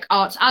 like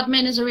Arts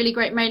Admin is a really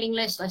great mailing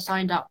list. I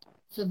signed up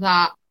for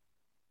that.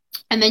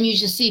 And then you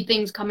just see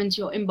things come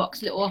into your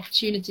inbox, little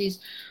opportunities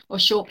or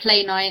short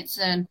play nights.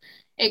 And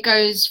it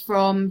goes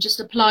from just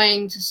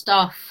applying to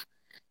stuff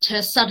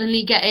to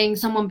suddenly getting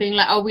someone being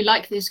like, oh, we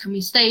like this, can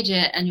we stage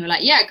it? And you're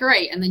like, yeah,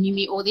 great. And then you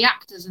meet all the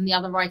actors and the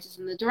other writers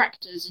and the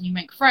directors, and you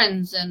make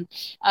friends, and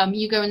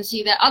you go and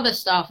see their other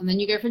stuff, and then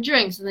you go for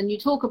drinks, and then you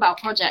talk about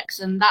projects,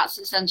 and that's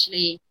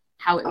essentially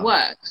how it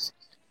works.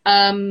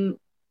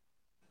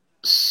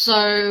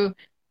 So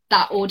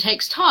that all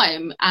takes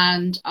time,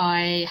 and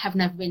I have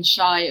never been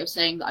shy of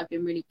saying that I've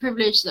been really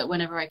privileged, that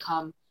whenever I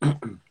come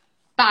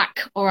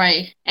back or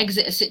I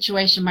exit a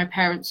situation, my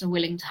parents are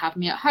willing to have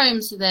me at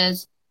home. So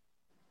there's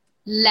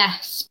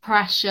less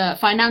pressure,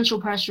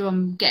 financial pressure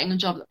on getting a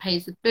job that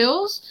pays the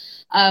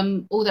bills.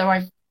 Although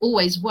I've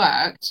always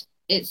worked,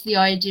 it's the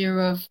idea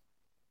of,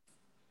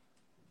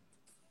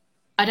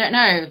 I don't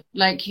know,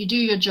 like you do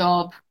your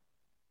job.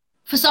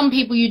 For some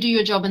people, you do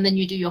your job and then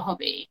you do your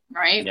hobby,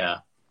 right? Yeah.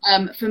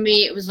 For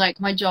me, it was like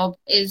my job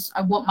is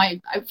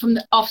from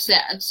the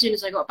offset. As soon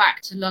as I got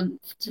back to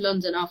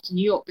London after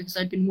New York, because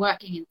I'd been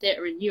working in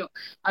theatre in New York,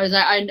 I was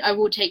like, I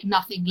will take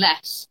nothing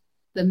less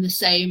than the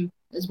same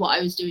as what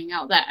I was doing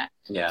out there.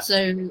 Yeah.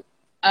 So,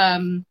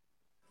 I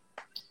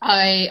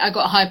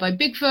got hired by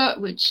Bigfoot,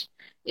 which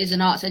is an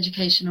arts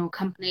educational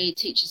company,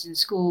 teachers in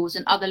schools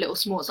and other little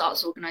small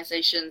arts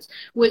organisations,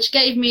 which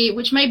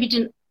maybe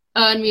didn't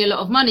earn me a lot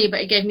of money,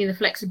 but it gave me the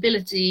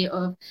flexibility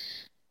of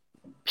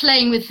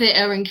playing with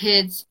theatre and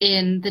kids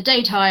in the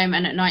daytime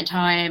and at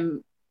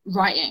nighttime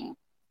writing.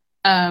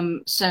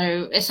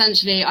 So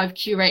essentially I've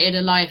curated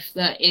a life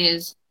that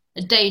is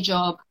a day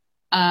job,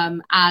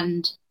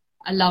 and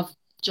a love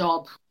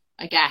job,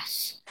 I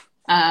guess.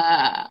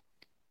 That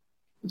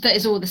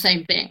is all the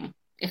same thing,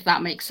 if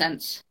that makes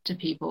sense to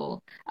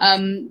people.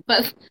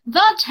 But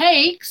that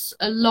takes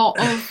a lot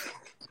of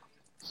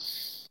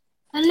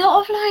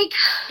like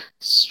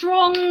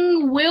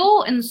strong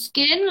will and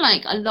skin,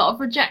 like a lot of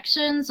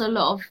rejections, a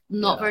lot of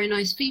not very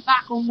nice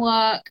feedback on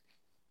work,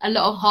 a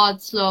lot of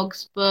hard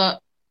slogs. But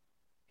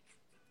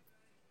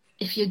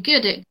if you're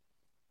good at,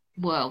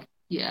 well,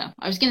 yeah,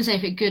 I was going to say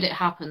if you're good, it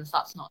happens.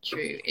 That's not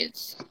true.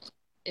 It's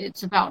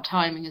about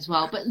timing as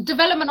well. But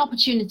development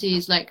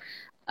opportunities, like,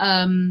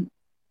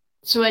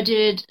 so I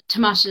did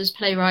Tamasha's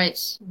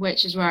Playwrights,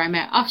 which is where I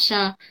met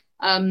Asha.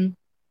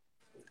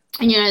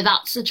 And you know,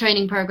 that's a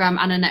training program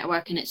and a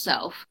network in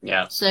itself.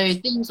 Yeah. So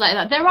things like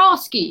that. There are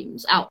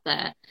schemes out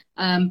there,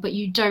 but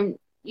you got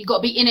to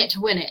be in it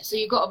to win it. So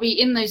you've got to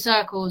be in those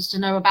circles to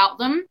know about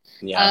them.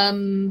 Yeah.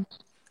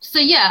 So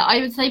yeah,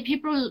 I would say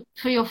people,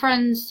 for your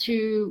friends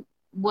who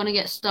want to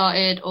get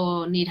started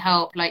or need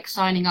help, like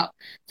signing up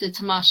to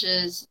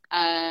Tamasha's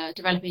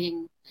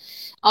developing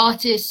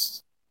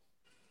artists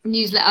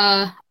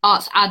newsletter,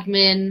 Arts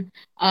Admin,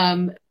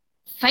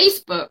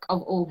 Facebook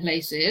of all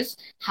places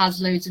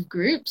has loads of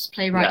groups,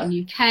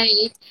 Playwriting UK,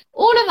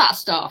 all of that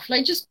stuff.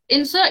 Like just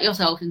insert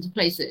yourself into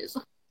places.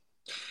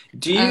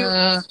 Do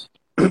you?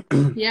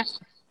 Yeah.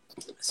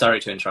 Sorry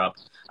to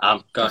interrupt.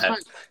 Go ahead.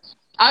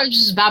 I was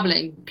just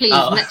babbling. Please,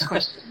 Oh. next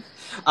question.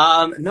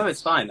 No,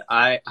 it's fine.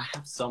 I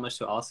have so much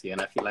to ask you,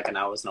 and I feel like an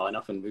hour is not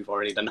enough, and we've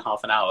already done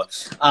half an hour.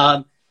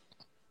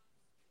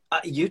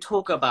 You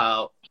talk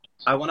about.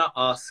 I want to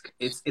ask.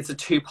 It's a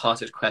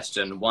two-parted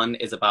question. One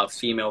is about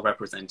female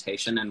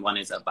representation, and one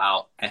is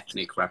about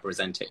ethnic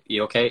representation.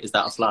 You okay? Is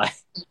that a fly?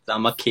 Is that a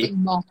monkey?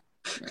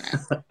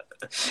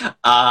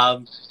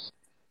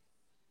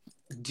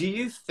 Do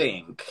you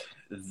think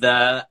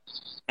the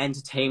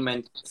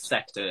entertainment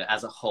sector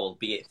as a whole,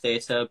 be it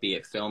theatre, be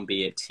it film,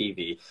 be it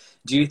TV,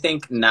 do you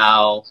think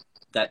now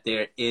that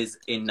there is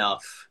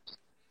enough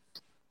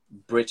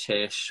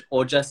British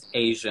or just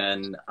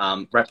Asian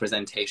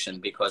representation?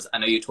 Because I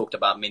know you talked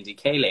about Mindy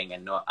Kaling,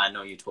 and I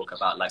know you talk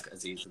about like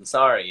Aziz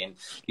Ansari, and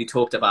you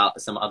talked about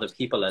some other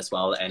people as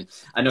well. And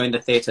I know in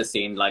the theatre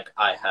scene, like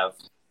I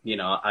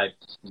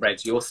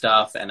read your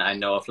stuff, and I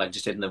know of like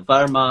Jitendra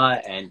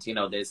Verma, and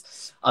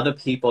there's other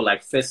people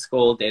like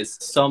Fiscal. There's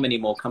so many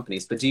more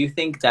companies. But do you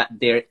think that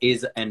there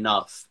is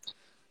enough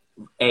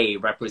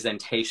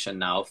representation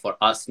now for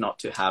us not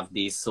to have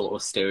these sort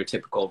of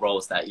stereotypical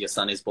roles that your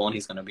son is born,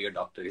 he's going to be a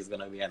doctor, he's going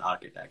to be an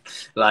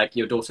architect, like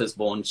your daughter's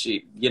born,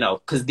 she,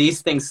 because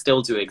these things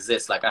still do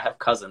exist. Like I have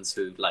cousins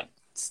who like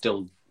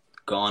still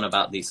go on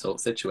about these sort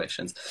of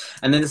situations.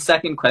 And then the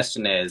second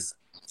question is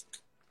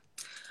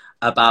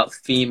about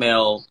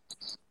female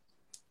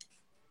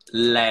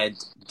led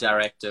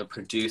director,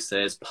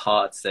 producers,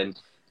 parts, and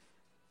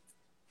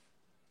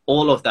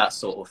all of that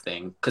sort of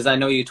thing. Because I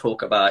know you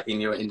talk about in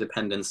your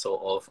independent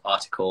sort of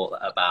article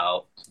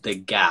about the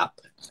gap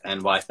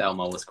and why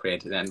Thelma was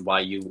created and why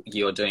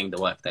you're doing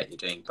the work that you're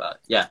doing. But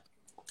yeah,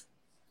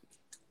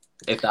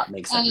 if that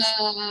makes sense.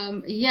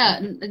 Yeah,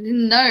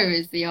 no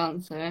is the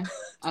answer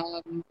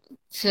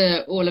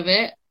to all of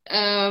it.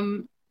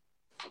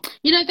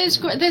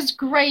 There's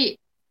great.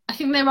 I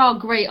think there are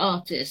great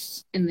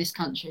artists in this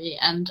country,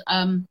 and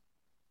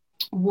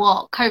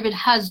what COVID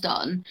has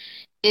done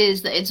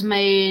is that it's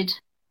made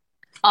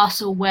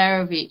us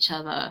aware of each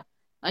other.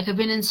 Like I've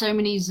been in so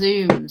many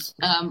Zooms.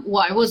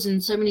 I was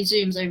in so many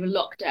Zooms over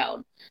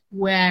lockdown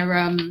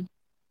where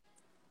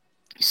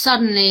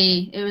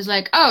suddenly it was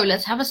like, oh,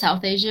 let's have a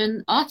South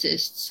Asian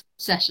artists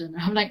session.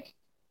 And I'm like,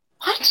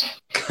 what?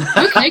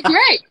 Okay,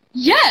 great.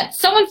 Yeah,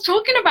 someone's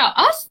talking about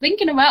us,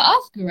 thinking about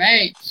us.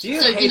 Great. Do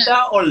you hate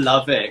that or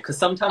love it? Because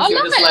sometimes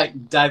you're just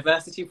like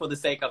diversity for the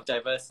sake of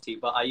diversity,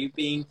 but are you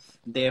being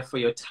there for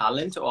your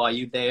talent, or are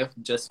you there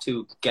just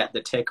to get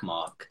the tick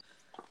mark?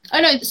 Oh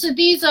no, so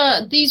these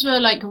were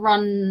like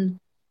run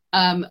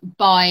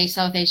by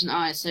South Asian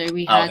Eyes. So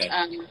we had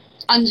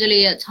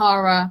Anjali at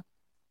Tara,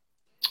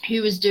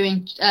 who was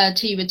doing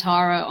Tea with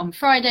Tara on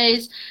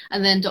Fridays,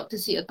 and then Dr.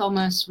 Sita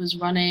Thomas was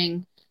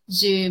running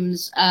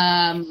Zooms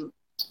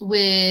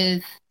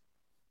with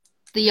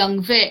the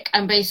young Vic,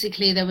 and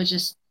basically there were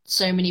just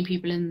so many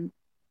people in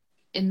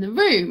the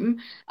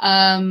room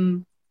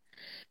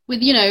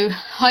with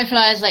high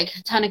flyers like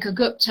Tanika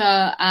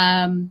Gupta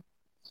and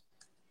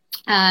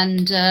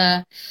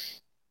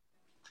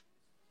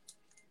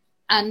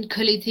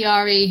Kuli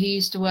Tiari, who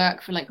used to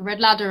work for like Red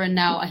Ladder, and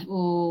now I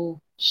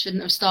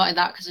shouldn't have started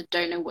that because I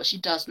don't know what she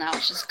does now.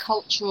 She's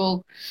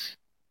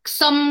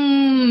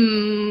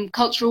some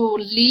cultural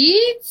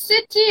lead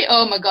city.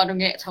 Oh my god, I'm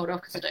getting told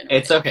off because I don't know.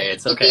 It's okay.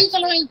 These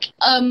are like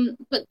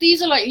but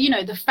these are like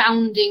the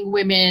founding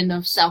women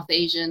of South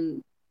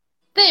Asian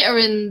theatre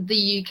in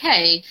the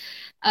UK,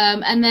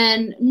 and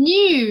then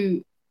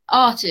new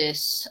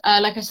artists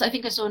like I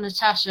think I saw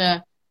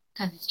Natasha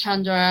Kathy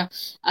Chandra,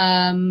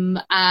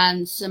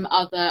 and some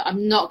other,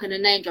 I'm not going to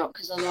name drop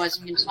because otherwise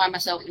I'm going to tie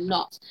myself in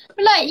knots,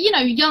 but like,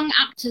 young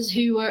actors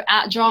who are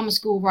at drama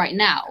school right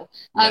now.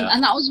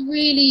 And that was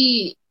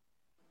really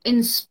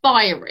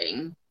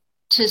inspiring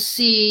to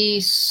see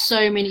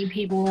so many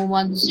people in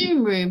one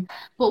Zoom room.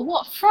 But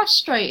what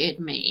frustrated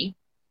me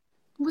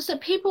was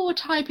that people were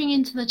typing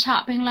into the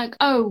chat being like,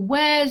 oh,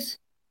 where's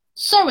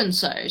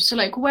so-and-so? So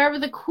like, where are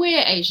the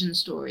queer Asian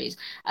stories?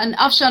 And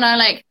Afshan and I are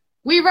like,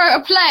 we wrote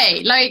a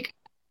play, like,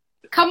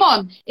 come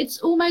on. It's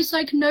almost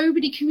like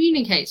nobody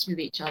communicates with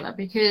each other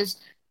because,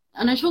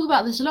 and I talk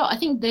about this a lot, I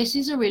think this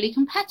is a really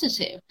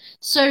competitive.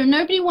 So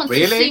nobody wants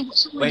to see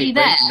what's already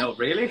there. No,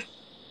 really?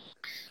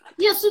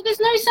 Yeah, so there's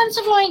no sense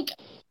of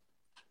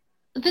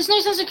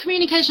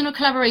communication or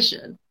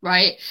collaboration,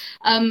 right?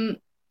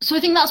 So I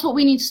think that's what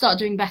we need to start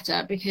doing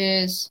better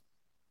because.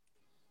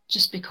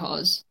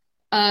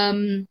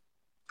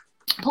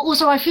 But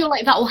also I feel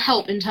like that will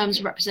help in terms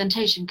of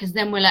representation because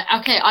then we're like,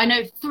 okay, I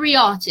know 3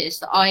 artists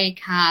that I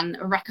can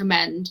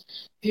recommend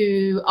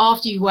who,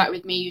 after you work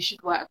with me, you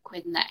should work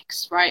with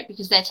next, right?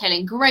 Because they're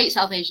telling great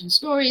South Asian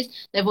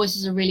stories, their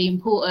voices are really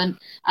important,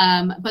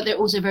 but they're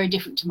also very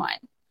different to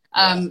mine.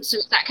 So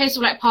it's that case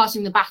of like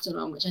passing the baton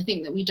on, which I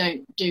think that we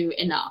don't do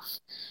enough.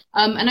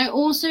 And I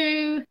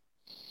also...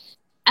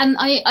 And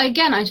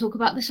I talk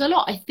about this a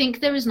lot. I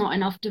think there is not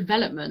enough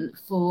development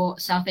for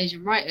South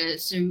Asian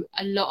writers. So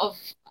a lot of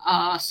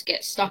us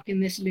get stuck in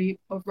this loop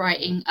of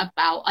writing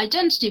about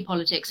identity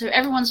politics. So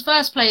everyone's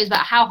first play is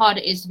about how hard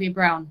it is to be a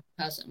brown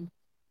person.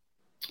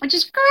 which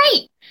is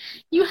great.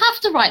 You have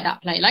to write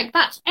that play. Like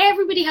that's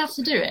everybody has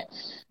to do it.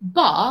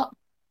 But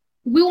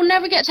we will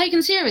never get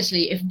taken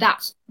seriously if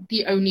that's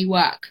the only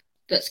work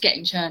that's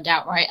getting churned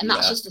out, right? And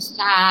that's Yeah. just a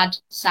sad,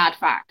 sad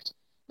fact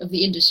of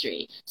the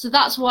industry. So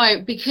that's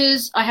why,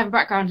 because I have a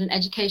background in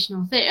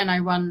educational theatre and I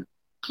run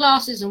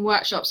classes and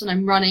workshops, and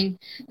I'm running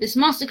this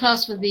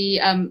masterclass for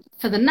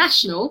the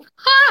national.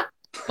 Ha!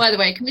 By the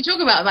way, can we talk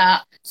about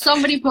that?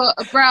 Somebody put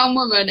a brown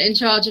woman in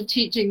charge of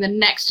teaching the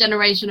next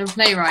generation of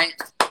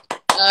playwrights.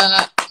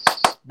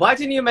 Why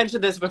didn't you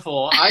mention this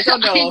before? I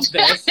don't know of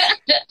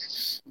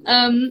this.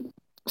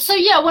 So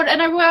yeah,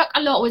 and I work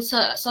a lot with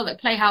Southwark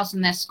Playhouse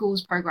and their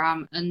schools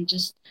program, and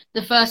just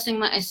the first thing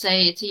that I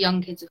say to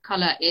young kids of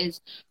colour is,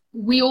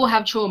 we all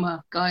have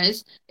trauma,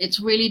 guys. It's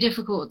really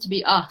difficult to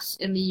be us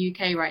in the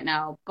UK right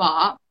now,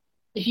 but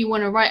if you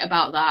want to write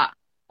about that,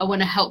 I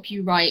want to help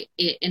you write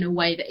it in a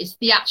way that is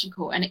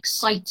theatrical and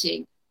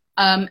exciting,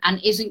 and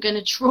isn't going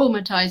to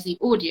traumatize the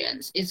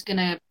audience, is going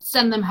to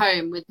send them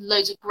home with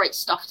loads of great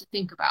stuff to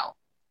think about.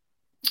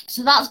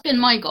 So that's been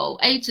my goal,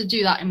 A, to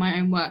do that in my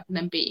own work, and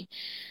then B,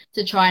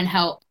 to try and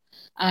help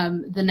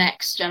the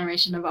next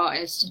generation of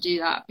artists to do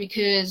that.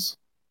 Because,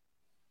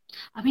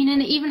 I mean,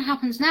 and it even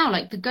happens now,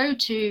 like the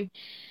go-to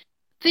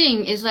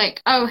thing is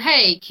like, oh,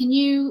 hey, can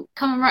you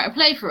come and write a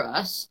play for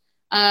us?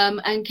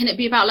 And can it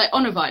be about like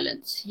honor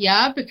violence?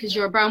 Yeah, because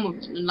you're a brown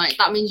woman, and like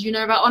that means you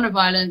know about honor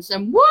violence,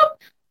 and whoop,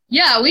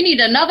 yeah, we need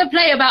another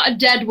play about a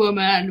dead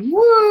woman.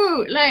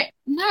 Woo! Like,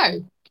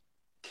 no,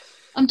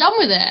 I'm done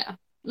with it.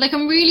 Like,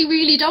 I'm really,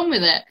 really done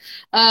with it.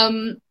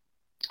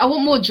 I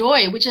want more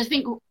joy, which I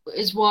think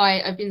is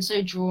why I've been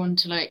so drawn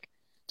to like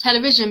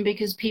television,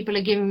 because people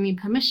are giving me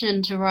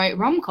permission to write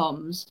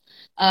rom-coms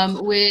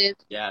with,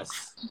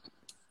 Yes.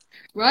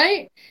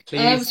 right?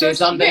 Please do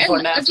something for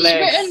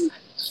Netflix.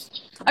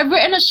 I've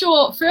written a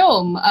short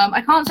film.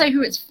 I can't say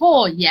who it's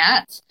for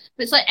yet,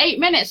 but it's like 8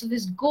 minutes of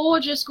this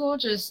gorgeous,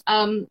 gorgeous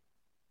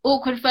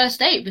awkward first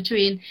date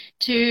between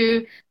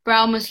two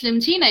brown Muslim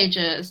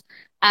teenagers.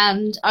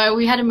 And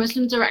we had a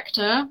Muslim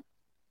director,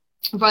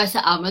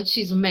 Raisa Ahmed,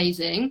 she's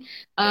amazing,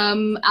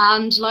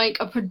 and like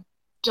a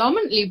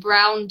predominantly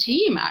brown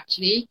team,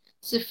 actually.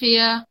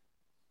 Sophia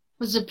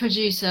was a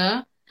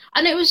producer,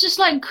 and it was just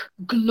like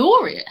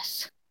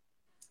glorious.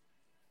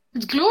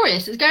 It's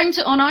glorious. It's going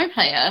to on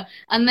iPlayer,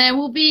 and there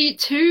will be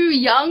two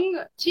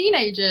young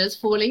teenagers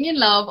falling in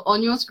love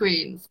on your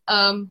screens,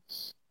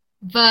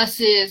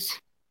 versus,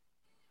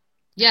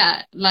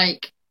 yeah,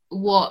 like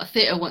what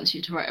theatre wants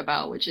you to write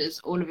about, which is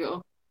all of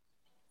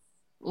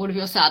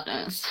your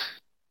sadness.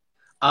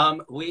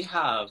 We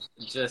have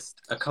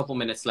just a couple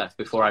minutes left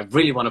before I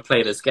really want to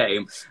play this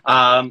game.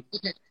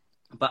 Okay.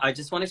 But I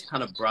just wanted to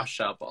kind of brush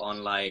up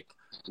on like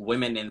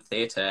women in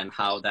theatre and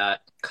how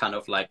that kind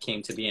of like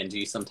came to be. And do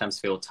you sometimes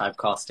feel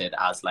typecasted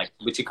as like,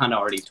 which you kind of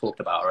already talked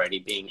about already,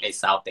 being a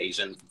South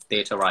Asian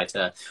theatre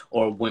writer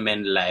or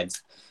women-led?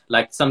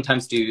 Like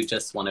sometimes do you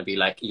just want to be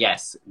like,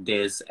 yes,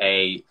 there's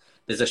a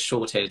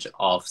shortage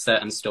of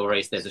certain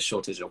stories, there's a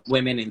shortage of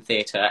women in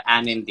theatre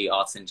and in the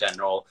arts in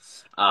general.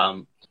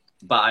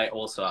 But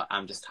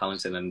I'm just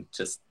talented and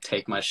just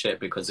take my shit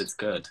because it's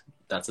good.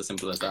 That's as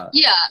simple as that.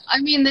 Yeah,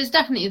 I mean, there's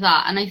definitely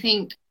that. And I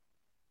think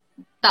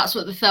that's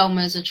what the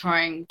Thelmas are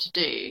trying to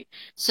do.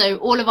 So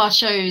all of our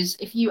shows,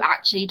 if you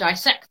actually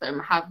dissect them,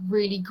 have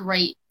really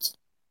great,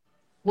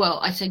 well,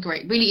 I say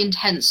great, really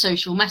intense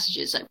social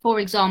messages. Like, for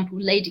example,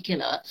 Lady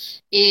Killer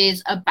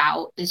is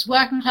about this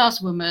working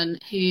class woman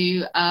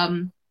who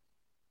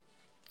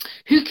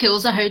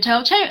kills a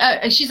hotel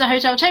she's a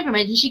hotel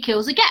chambermaid, and she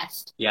kills a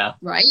guest. Yeah.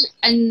 Right?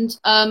 And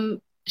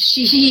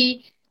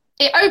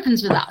it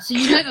opens with that. So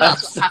you know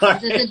that's what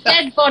happens. There's a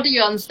dead body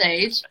on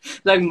stage.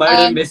 Like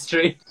murder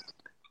mystery.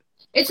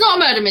 It's not a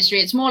murder mystery.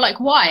 It's more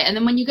like why. And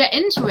then when you get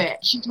into it,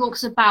 she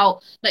talks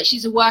about, like,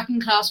 she's a working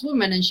class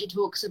woman, and she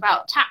talks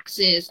about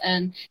taxes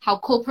and how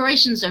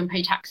corporations don't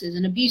pay taxes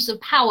and abuse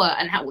of power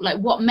and how, like,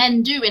 what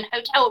men do in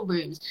hotel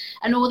rooms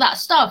and all that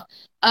stuff.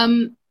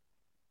 And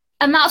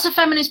that's a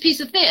feminist piece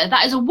of theatre.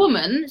 That is a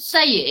woman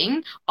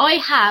saying, I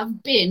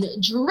have been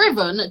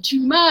driven to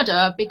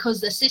murder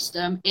because the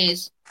system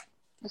is,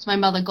 that's my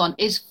mother gone,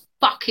 is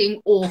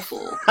fucking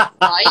awful,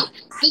 right?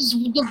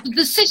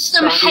 The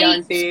system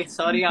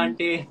Sorry,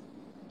 auntie.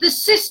 The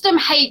system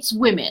hates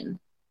women.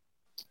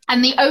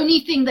 And the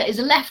only thing that is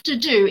left to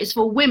do is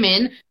for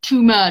women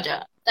to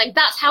murder. Like,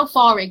 that's how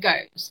far it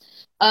goes.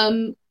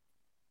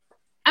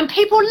 And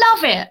people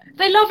love it.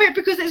 They love it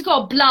because it's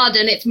got blood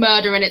and it's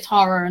murder and it's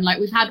horror. And like,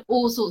 we've had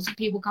all sorts of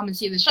people come and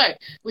see the show,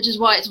 which is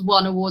why it's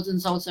won awards and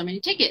sold so many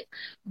tickets.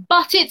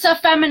 But it's a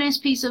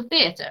feminist piece of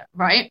theatre,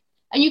 right?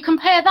 And you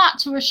compare that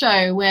to a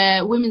show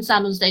where women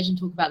stand on stage and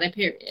talk about their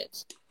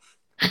periods.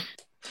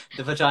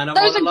 The vagina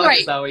Those monologue, are great.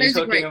 is that what Those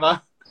you're talking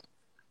about?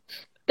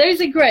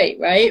 Those are great,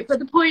 right? But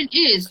the point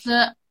is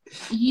that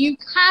you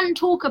can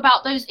talk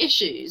about those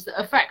issues that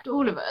affect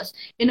all of us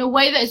in a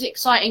way that is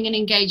exciting and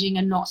engaging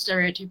and not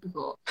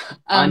stereotypical.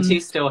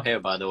 Auntie's still here,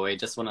 by the way.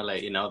 Just want to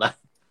let you know that.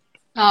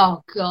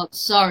 Oh, God,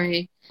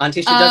 sorry.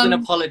 Auntie, she doesn't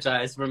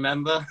apologize,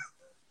 remember?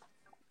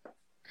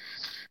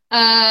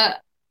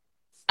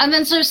 And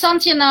then so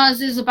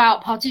Santianas is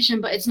about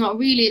partition, but it's not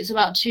really. It's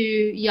about two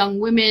young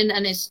women,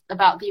 and it's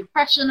about the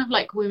oppression of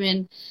like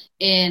women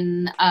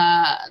in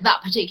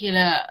that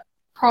particular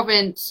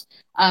province.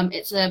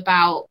 It's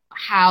about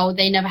how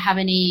they never have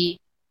any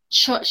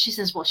choice. She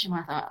says, "What she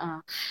might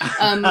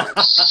um,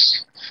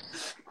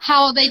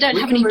 how they don't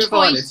We have can any move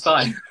on. It's choice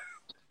fine.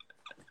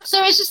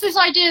 so it's just this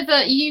idea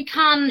that you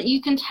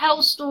can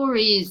tell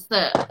stories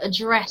that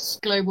address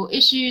global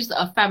issues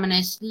that are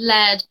feminist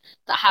led,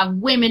 that have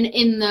women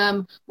in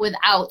them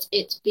without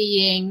it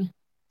being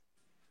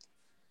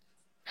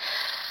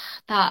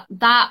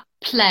that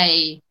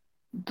play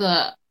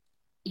that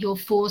you're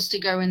forced to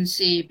go and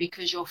see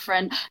because your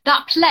friend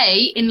that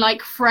play in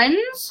like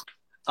Friends.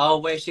 Oh,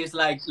 where she's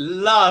like,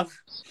 love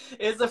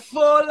is a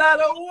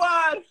four-letter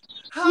word.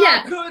 How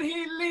Yeah, could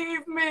he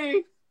leave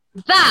me?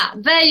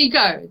 there you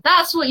go.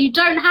 That's what you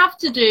don't have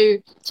to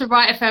do to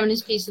write a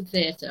feminist piece of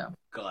theatre.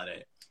 Got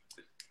it.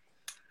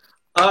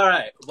 All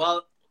right.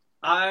 Well,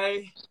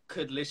 I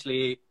could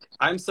literally.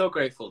 I'm so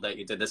grateful that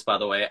you did this, by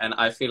the way, and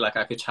I feel like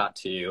I could chat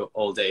to you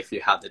all day if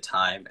you had the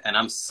time. And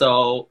I'm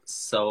so,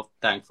 so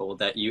thankful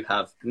that you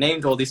have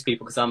named all these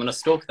people because I'm going to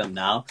stalk them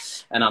now,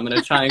 and I'm going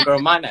to try and grow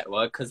my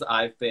network because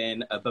I've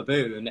been a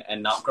baboon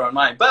and not grown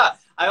mine. But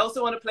I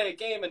also want to play a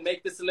game and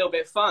make this a little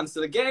bit fun. So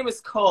the game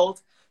is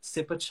called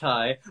Sip a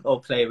Chai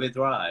or Play with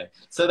Rye.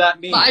 So that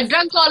means... But I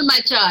drank all my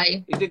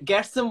chai.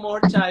 Get some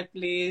more chai,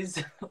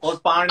 please. Or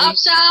pani.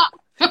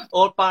 Upsa.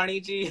 Or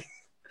pani ji.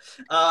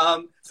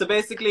 So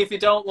basically, if you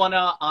don't want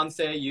to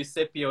answer, you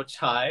sip your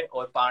chai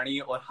or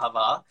pani or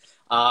hava.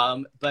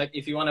 But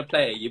if you want to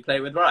play, you play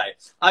with Rye.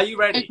 Are you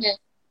ready? Okay,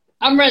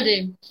 I'm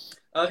ready.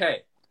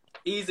 Okay,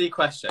 easy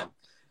question.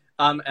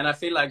 And I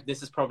feel like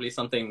this is probably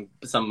something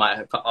some might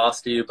have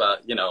asked you,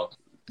 but you know,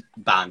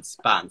 bands.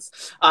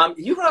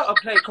 You wrote a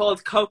play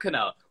called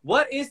Coconut.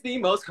 What is the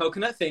most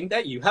coconut thing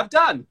that you have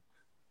done?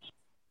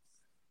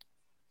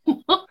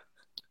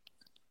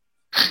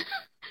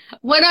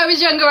 When I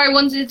was younger, I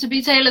wanted to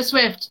be Taylor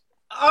Swift.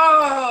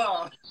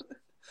 Oh!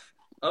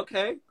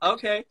 Okay.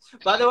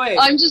 By the way...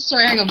 I'm just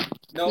sorry, hang on.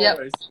 No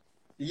worries.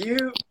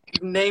 You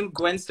named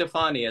Gwen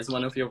Stefani as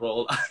one of your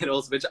role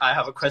idols, which I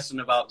have a question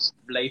about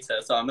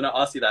later, so I'm going to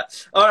ask you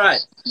that. All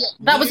right. Yeah,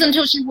 that was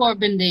until she wore a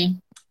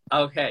bindi.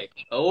 Okay.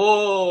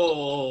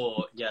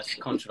 Oh, yes,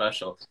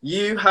 controversial.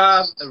 You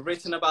have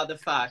written about the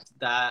fact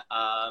that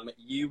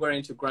you were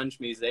into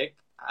grunge music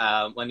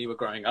when you were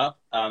growing up.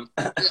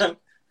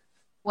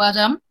 Well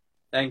done.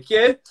 Thank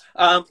you.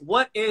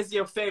 What is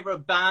your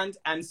favorite band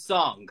and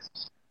song?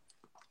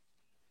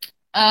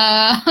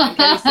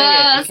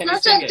 That's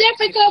such a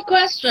difficult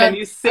question. Can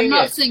you sing it? I'm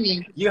not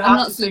singing. You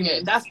have to sing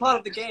it. That's part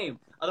of the game.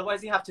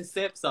 Otherwise, you have to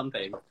sip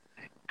something.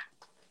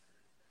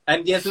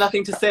 And there's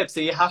nothing to sip, so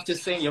you have to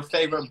sing your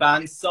favorite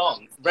band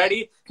song.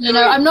 Ready? No,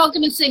 I'm not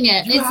going to sing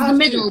it. It's The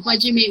Middle by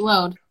Jimmy Eat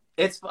World.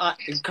 It's fine.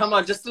 Come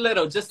on, just a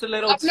little.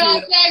 I'm not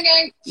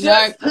singing.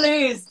 Just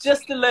please,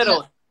 just a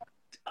little.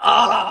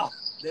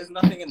 There's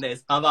nothing in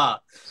this.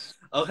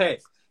 Okay,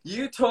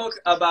 you talk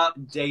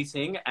about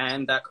dating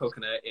and that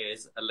Coconut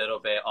is a little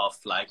bit of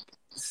like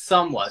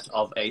somewhat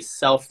of a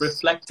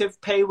self-reflective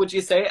play, would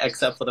you say?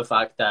 Except for the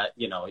fact that,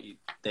 you know,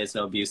 there's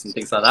no abuse and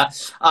things like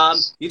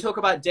that. You talk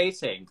about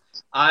dating.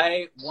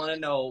 I want to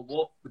know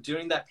what,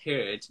 during that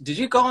period, did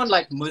you go on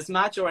like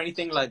Muzmatch or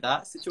anything like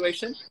that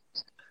situation?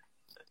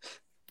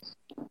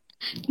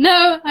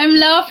 No, I'm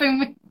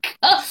laughing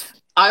because...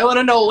 I want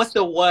to know what's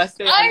the worst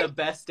date and the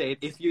best date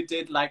if you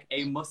did like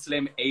a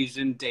Muslim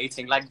Asian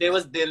dating. Like there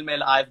was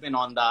Dilmil, I've been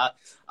on that.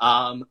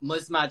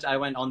 Muzmatch, I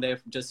went on there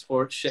just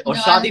for shit. Or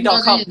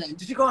Shadi.com.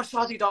 Did you go on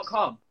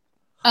Shadi.com?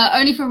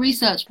 Only for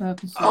research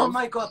purposes. Oh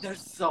my god, they're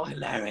so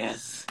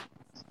hilarious.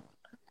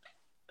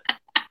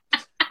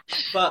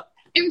 But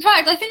in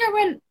fact, I think I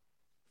went...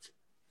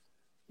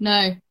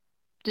 No,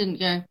 didn't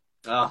go.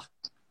 Oh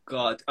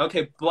god.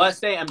 Okay,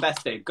 worst date and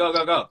best date.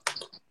 Go.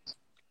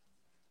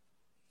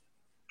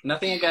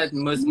 Nothing against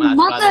Muzmatch,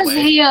 by the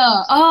way. Here.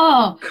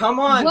 Oh. Come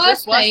on,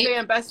 just worst day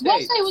and best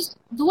date.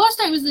 The worst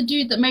date was the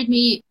dude that made me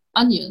eat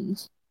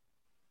onions.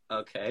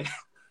 Okay.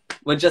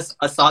 With just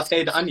a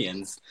sauteed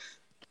onions?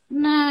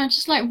 No,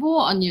 just like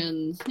raw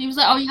onions. He was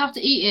like, oh, you have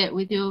to eat it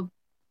with your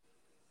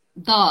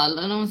dal.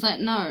 And I was like,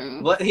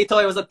 no. What? He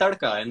thought it was a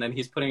tadka and then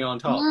he's putting it on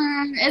top.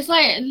 It's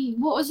like,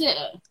 what was it?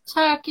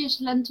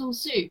 Turkish lentil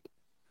soup.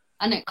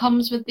 And it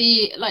comes with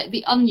the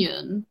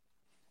onion.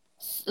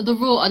 The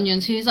raw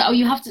onions. He was like, oh,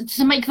 you have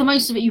to make the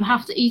most of it, you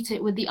have to eat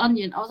it with the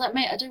onion. I was like,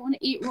 mate, I don't want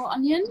to eat raw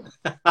onion.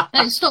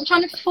 Like, stop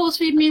trying to force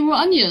feed me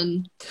raw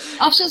onion.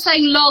 After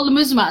saying lol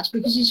Muzmatch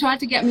because you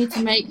tried to get me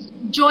to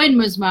join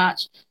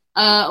Muzmatch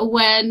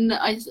when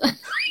I...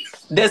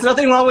 There's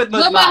nothing wrong with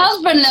Muzmatch. When my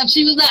husband left,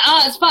 she was like,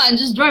 it's fine,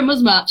 just join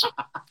Muzmatch.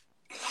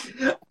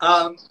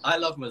 I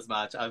love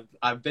Muzmatch.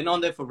 I've been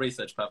on there for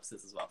research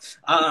purposes as well.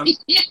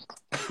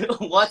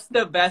 What's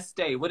the best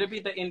day? Would it be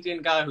the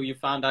Indian guy who you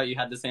found out you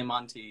had the same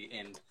auntie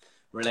in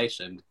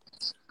relation?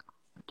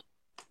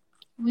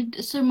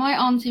 So my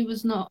auntie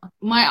was not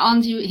my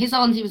auntie. His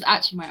auntie was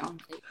actually my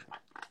auntie.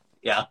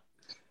 Yeah.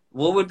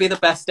 What would be the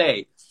best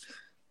day?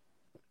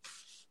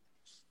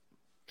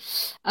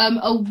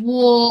 A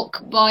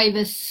walk by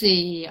the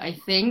sea, I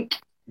think,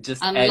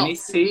 Just and any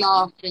lots of sea?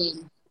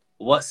 laughing.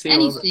 What sea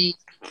Any was it? sea,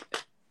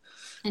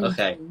 any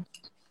Okay. sea.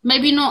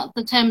 Maybe not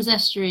the Thames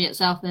Estuary at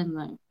Southend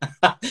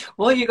though.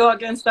 What you got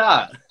against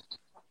that?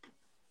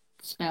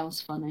 Smells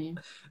funny.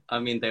 I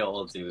mean, they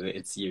all do.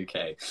 It's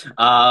UK.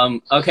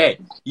 Okay.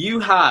 You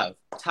have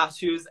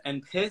tattoos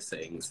and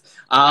piercings.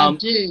 I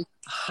do.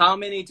 How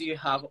many do you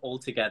have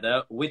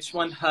altogether? Which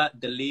one hurt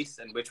the least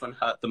and which one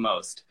hurt the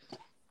most?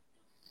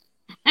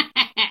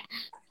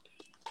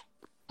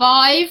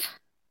 5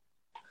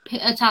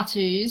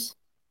 tattoos.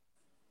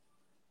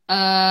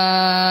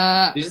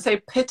 Did you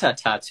say pitta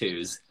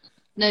tattoos?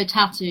 No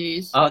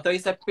tattoos. Oh, I thought you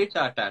said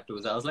pitta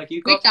tattoos. I was like,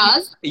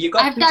 Pittas. you I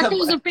got have pitta.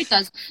 tattoos of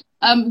pittas.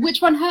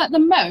 Which one hurt the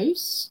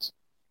most?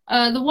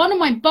 The one on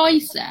my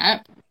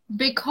bicep,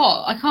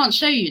 because I can't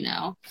show you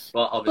now.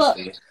 Well,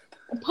 obviously.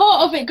 But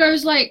part of it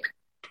goes like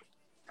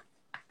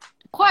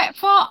quite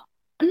far,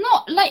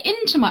 not like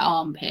into my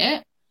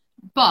armpit,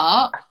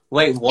 but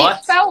Wait, what?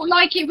 it felt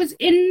like it was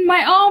in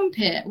my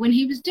armpit when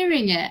he was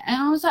doing it,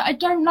 and I was like, I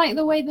don't like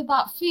the way that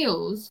that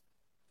feels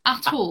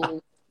at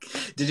all.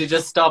 Did you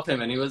just stop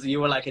him and you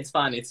were like, it's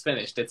fine, it's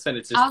finished, it's I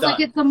was done. like,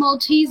 it's a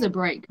Malteser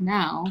break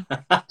now.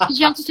 Because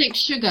you have to take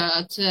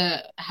sugar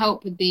to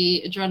help with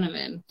the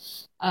adrenaline.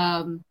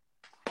 So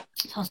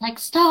I was like,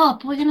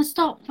 stop, we're going to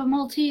stop for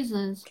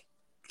Maltesers.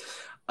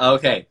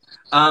 Okay.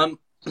 I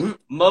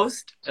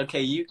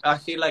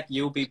feel like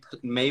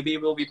maybe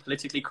we'll be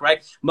politically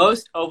correct.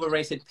 Most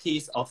overrated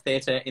piece of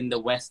theatre in the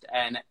West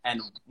End and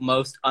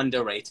most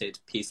underrated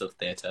piece of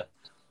theatre.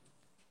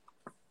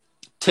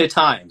 To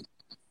time.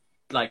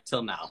 Like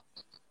till now.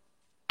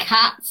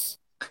 Cats.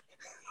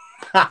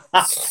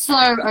 So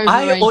overrated.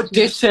 I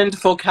auditioned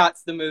for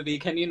Cats the movie.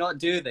 Can you not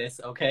do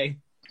this, okay?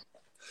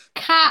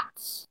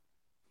 Cats.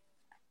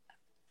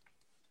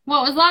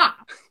 What was that?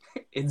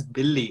 It's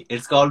Billy.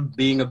 It's called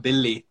Being a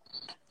Billy.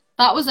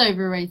 That was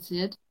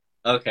overrated.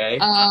 Okay.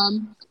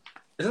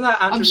 Isn't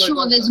that Andrew I'm sure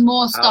Lloyd there's Webber?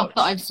 more stuff Ouch.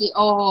 that I've seen.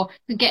 Oh,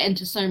 could get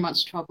into so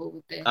much trouble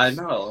with this. I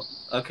know.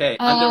 Okay,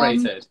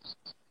 underrated.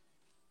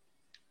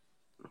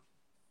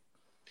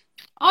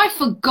 I've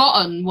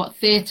forgotten what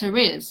theatre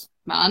is,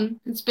 man.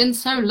 It's been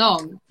so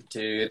long.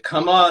 Dude,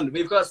 come on.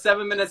 We've got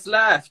 7 minutes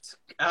left.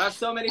 I have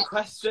so many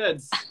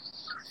questions.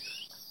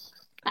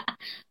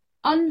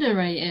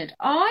 Underrated.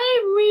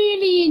 I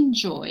really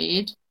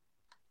enjoyed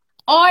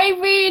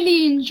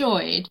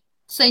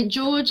St.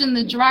 George and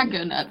the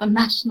Dragon at the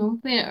National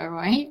Theatre,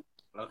 right?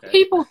 Okay.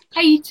 People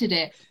hated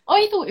it.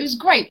 I thought it was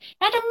great. It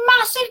had a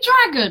massive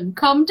dragon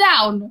come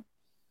down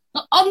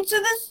onto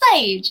the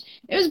stage.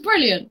 It was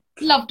brilliant.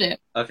 Loved it.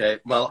 Okay,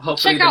 well,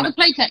 hopefully... Check out the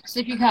playtext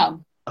if you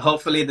can.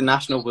 Hopefully the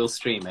National will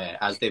stream it,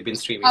 as they've been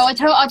streaming. Oh,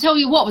 I'll tell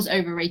you what was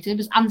overrated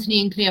was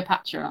Antony and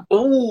Cleopatra.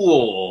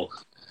 Oh,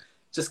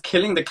 just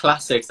killing the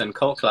classics and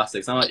cult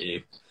classics, aren't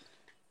you?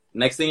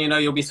 Next thing you know,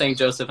 you'll be saying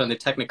Joseph and the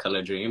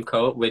Technicolor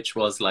Dreamcoat, which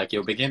was like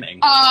your beginning.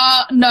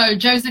 No,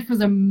 Joseph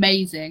was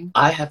amazing.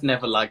 I have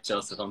never liked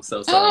Joseph. I'm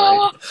so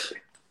sorry.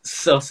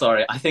 So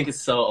sorry. I think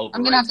it's so overrated.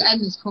 I'm gonna have to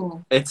end this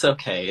call. It's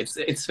okay.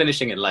 It's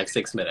finishing in like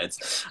 6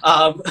 minutes.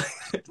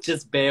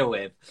 Just bear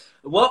with.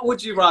 What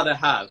would you rather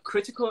have?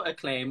 Critical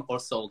acclaim or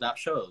sold out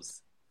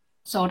shows?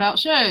 Sold out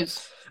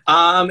shows.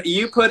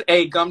 You put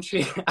a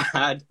Gumtree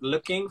ad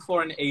looking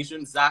for an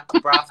Asian Zach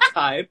Braff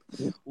type.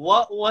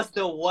 What was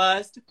the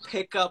worst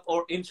pickup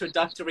or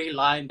introductory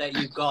line that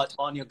you got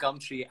on your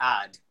Gumtree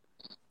ad?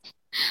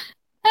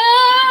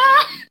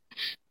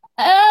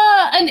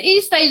 An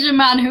East Asian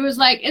man who was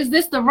like, "Is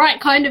this the right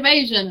kind of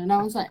Asian?" And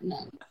I was like,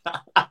 "No."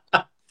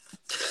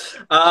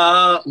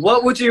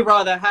 What would you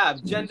rather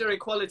have? Gender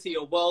equality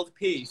or world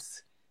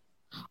peace?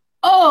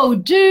 Oh,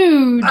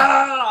 dude.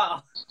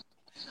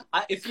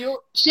 If you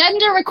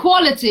Gender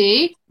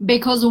equality,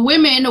 because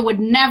women would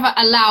never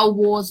allow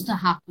wars to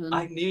happen.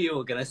 I knew you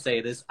were gonna say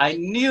this. I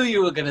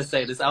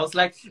was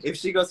like, if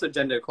she goes for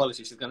gender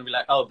equality, she's gonna be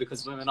like, oh,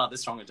 because women are the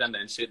stronger gender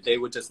and shit, they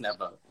would just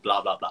never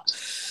blah blah blah.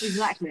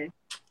 Exactly.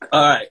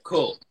 All right,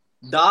 cool.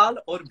 Dal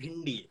or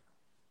bhindi?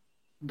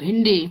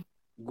 Bhindi.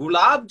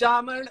 Gulab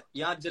jamun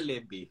ya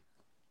jalebi?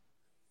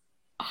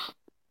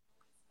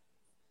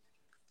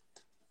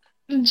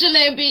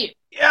 Jalebi.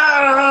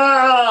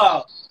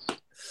 Yeah.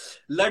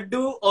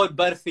 Laddu or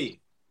barfi?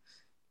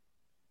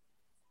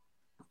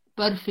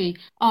 Barfi.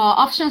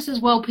 Afshan says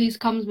world peace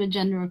comes with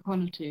gender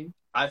equality.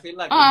 I feel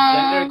like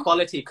gender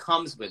equality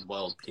comes with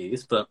world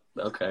peace, but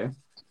okay.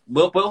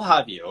 We'll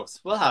have yours.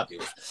 We'll have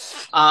yours.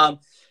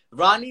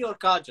 Rani or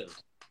Kajal?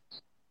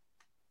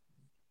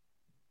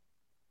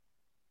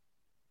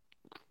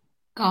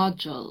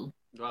 Kajal.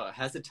 Oh,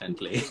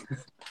 hesitantly.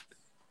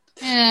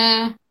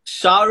 Yeah.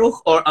 Shah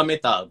Rukh or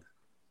Amitabh?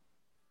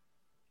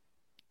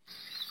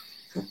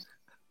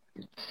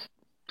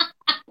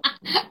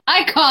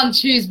 I can't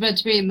choose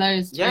between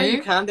those two. Yeah,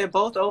 you can. They're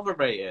both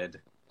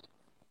overrated.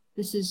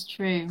 This is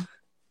true.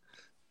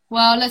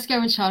 Well, let's go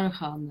with Shah Rukh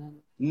Khan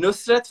then.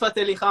 Nusrat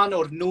Fateh Ali Khan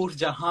or Noor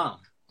Jahan?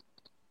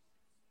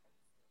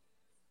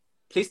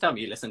 Please tell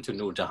me you listened to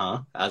Noor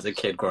Jahan as a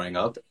kid growing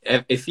up.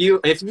 If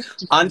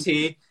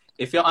Auntie,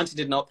 If your auntie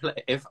did not play,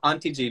 if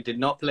Auntie G did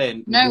not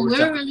play No, Noor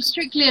Jahan, we're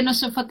strictly a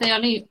Nusrat Fateh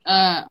Ali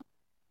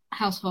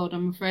household,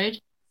 I'm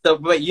afraid. so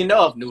but you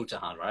know of Noor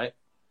Jahan, right?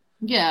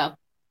 Yeah.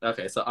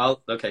 Okay, so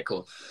okay,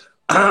 cool.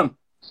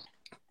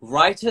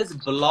 Writer's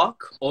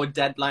block or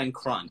deadline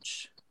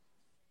crunch?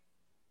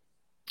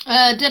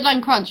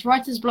 Deadline crunch.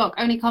 Writer's block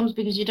only comes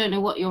because you don't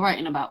know what you're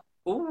writing about.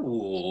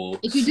 Ooh.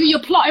 If you do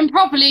your plotting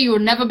properly, you will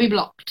never be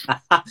blocked.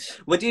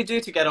 What do you do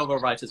to get over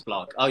writer's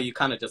block? Oh, you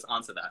kind of just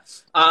answered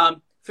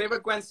that.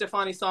 Favorite Gwen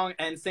Stefani song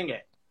and sing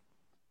it.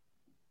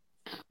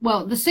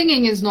 Well, the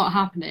singing is not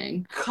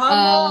happening. Come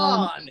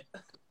on!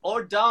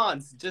 Or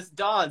dance. Just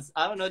dance.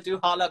 I don't know, do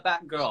Holla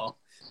Back Girl.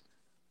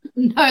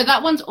 No,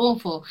 that one's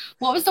awful.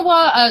 What was the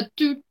word?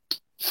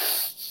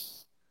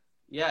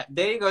 Yeah,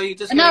 there you go. You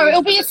just No,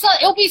 it'll be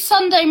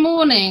Sunday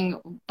Morning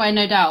by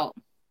No Doubt.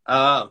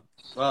 Oh,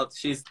 well,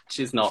 she's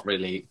not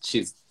really.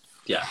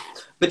 Yeah.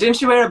 But didn't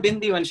she wear a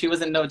bindi when she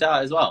was in No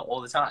Doubt as well,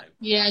 all the time?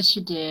 Yeah,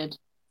 she did.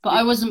 But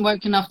I wasn't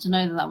woke enough to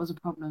know that that was a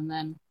problem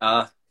then.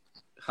 How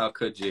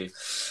could you?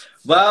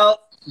 Well,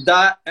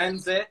 that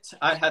ends it.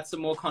 I had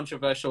some more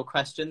controversial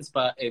questions,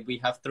 but we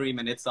have 3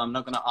 minutes, so I'm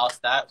not going to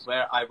ask that.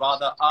 Where I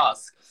rather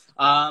ask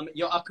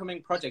your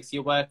upcoming projects.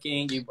 You worked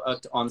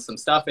on some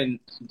stuff, and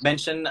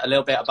mention a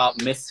little bit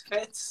about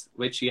Misfits,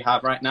 which you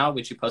have right now,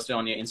 which you posted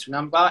on your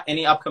Instagram about.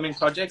 Any upcoming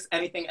projects?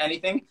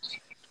 Anything?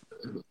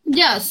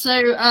 Yeah,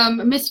 so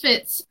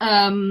Misfits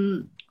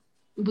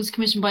was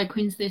commissioned by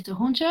Queen's Theatre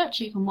Hornchurch.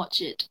 You can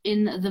watch it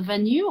in the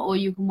venue or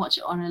you can watch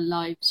it on a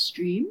live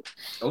stream.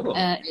 Oh.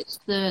 It's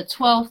the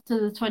 12th to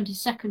the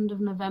 22nd of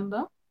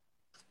November.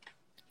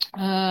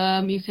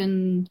 You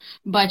can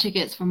buy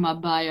tickets from my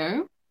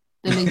bio.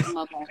 The link in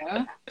my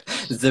bio.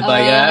 The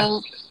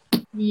bio.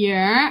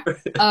 Yeah.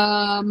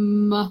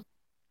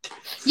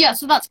 Yeah,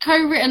 so that's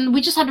co-written.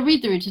 We just had a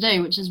read-through today,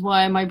 which is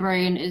why my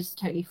brain is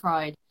totally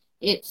fried.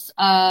 It's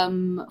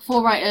 4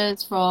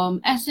 writers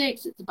from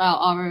Essex. It's about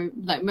our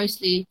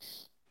mostly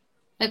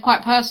they're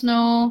quite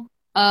personal.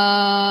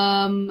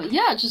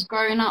 Yeah, just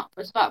growing up.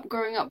 It's about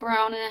growing up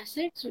brown in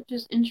Essex, which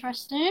is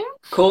interesting.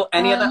 Cool.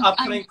 Any other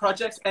upcoming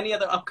projects? Any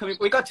other upcoming?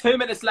 We got 2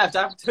 minutes left.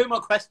 I have 2 more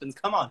questions.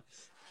 Come on.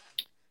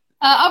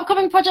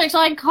 Upcoming projects,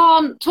 I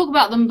can't talk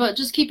about them, but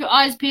just keep your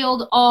eyes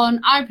peeled on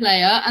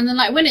iPlayer, and then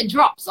when it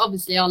drops,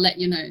 obviously I'll let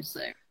you know.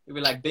 So it'll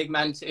be like big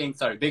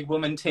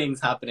woman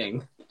things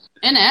happening.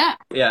 In it.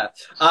 Yeah.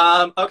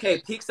 Okay,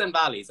 peaks and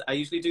valleys. I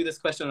usually do this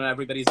question on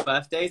everybody's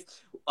birthdays.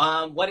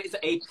 What is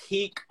a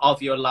peak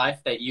of your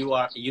life that you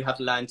have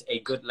learned a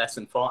good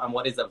lesson for, and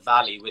what is a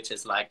valley, which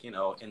is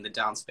in the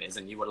down space,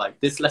 and you were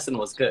like, this lesson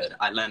was good.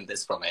 I learned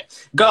this from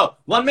it. Go.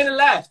 1 minute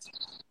left.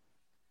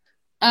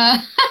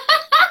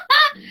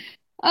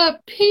 A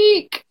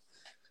peak,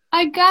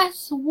 I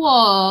guess,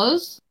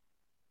 was.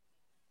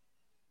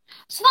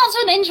 So that's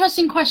an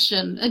interesting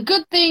question. A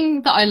good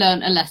thing that I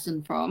learned a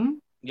lesson from.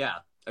 Yeah.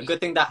 A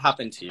good thing that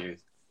happened to you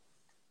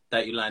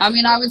that you learned. I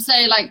mean, I would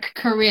say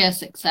career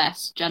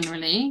success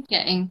generally,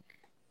 getting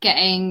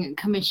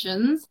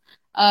commissions.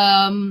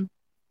 The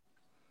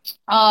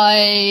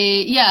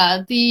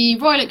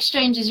Royal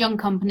Exchange's Young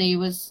Company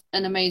was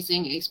an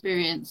amazing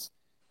experience,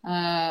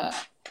 and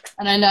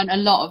I learned a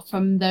lot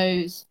from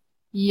those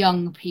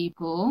young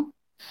people.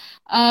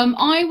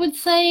 I would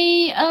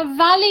say a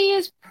valley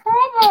is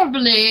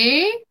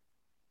probably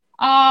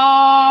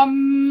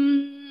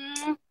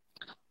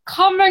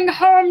coming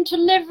home to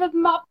live with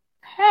my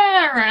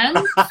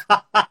parents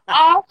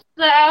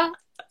after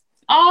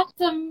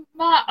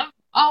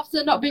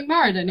not being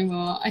married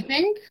anymore, I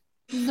think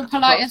is the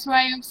politest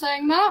way of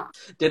saying that.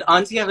 Did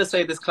Auntie ever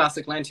say this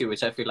classic line to you,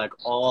 which I feel like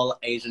all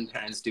Asian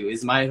parents do?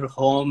 Is my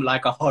home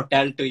like a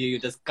hotel to you? You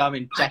just come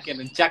and check in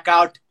and check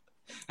out?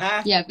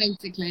 Huh? Yeah,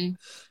 basically.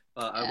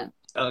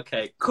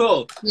 Okay,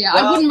 cool. Yeah,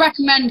 well, I wouldn't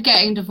recommend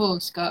getting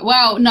divorced.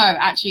 Well, no,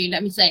 actually,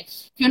 let me say,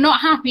 if you're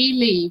not happy,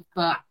 leave,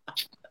 but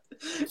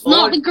it's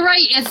not the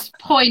greatest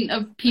point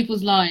of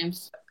people's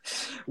lives.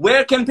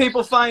 Where can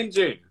people find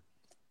you?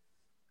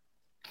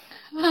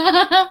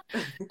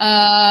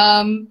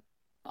 On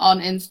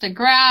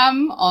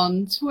Instagram,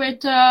 on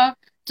Twitter.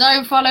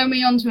 Don't follow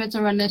me on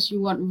Twitter unless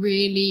you want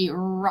really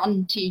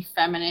runty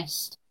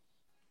feminist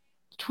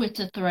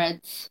Twitter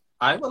threads.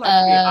 I will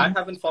actually, I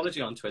haven't followed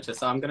you on Twitter,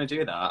 so I'm going to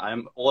do that.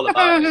 I'm all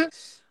about it.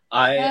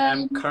 I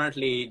am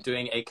currently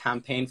doing a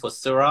campaign for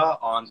Surah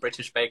on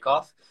British Bake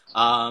Off.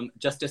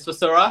 Justice for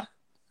Surah.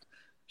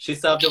 She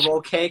served a raw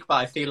cake, but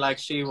I feel like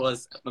she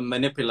was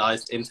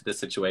manipulated into the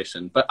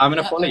situation. But I'm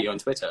going to follow you on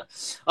Twitter.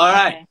 All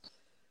right.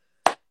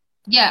 Okay.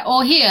 Yeah,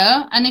 or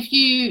here. And if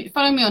you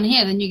follow me on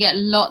here, then you get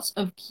lots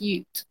of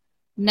cute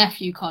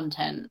nephew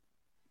content.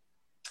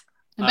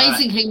 So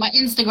basically, my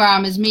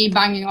Instagram is me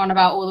banging on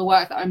about all the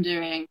work that I'm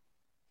doing.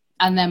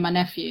 And then my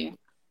nephew.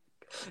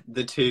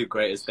 The 2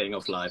 greatest thing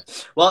of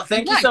life. Well,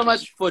 thank you so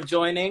much for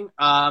joining.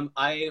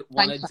 I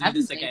want to do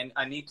this again.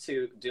 I need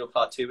to do a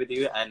part 2 with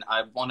you, and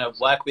I want to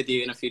work with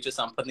you in the future,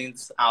 so I'm putting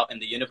this out in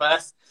the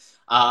universe.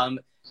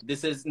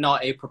 This is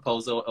not a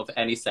proposal of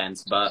any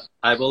sense, but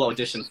I will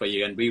audition for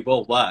you, and we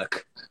will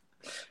work.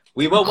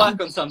 We will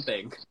work on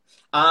something.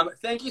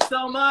 Thank you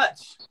so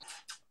much.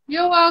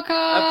 You're welcome.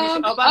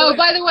 Oh,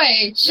 by the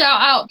way, shout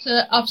out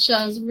to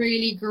Afshan's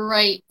really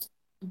great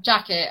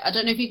jacket. I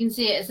don't know if you can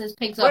see it. It says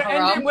pigs are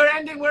haram. We're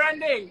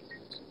ending.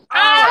 Oh,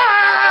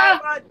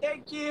 Ah!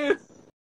 thank you.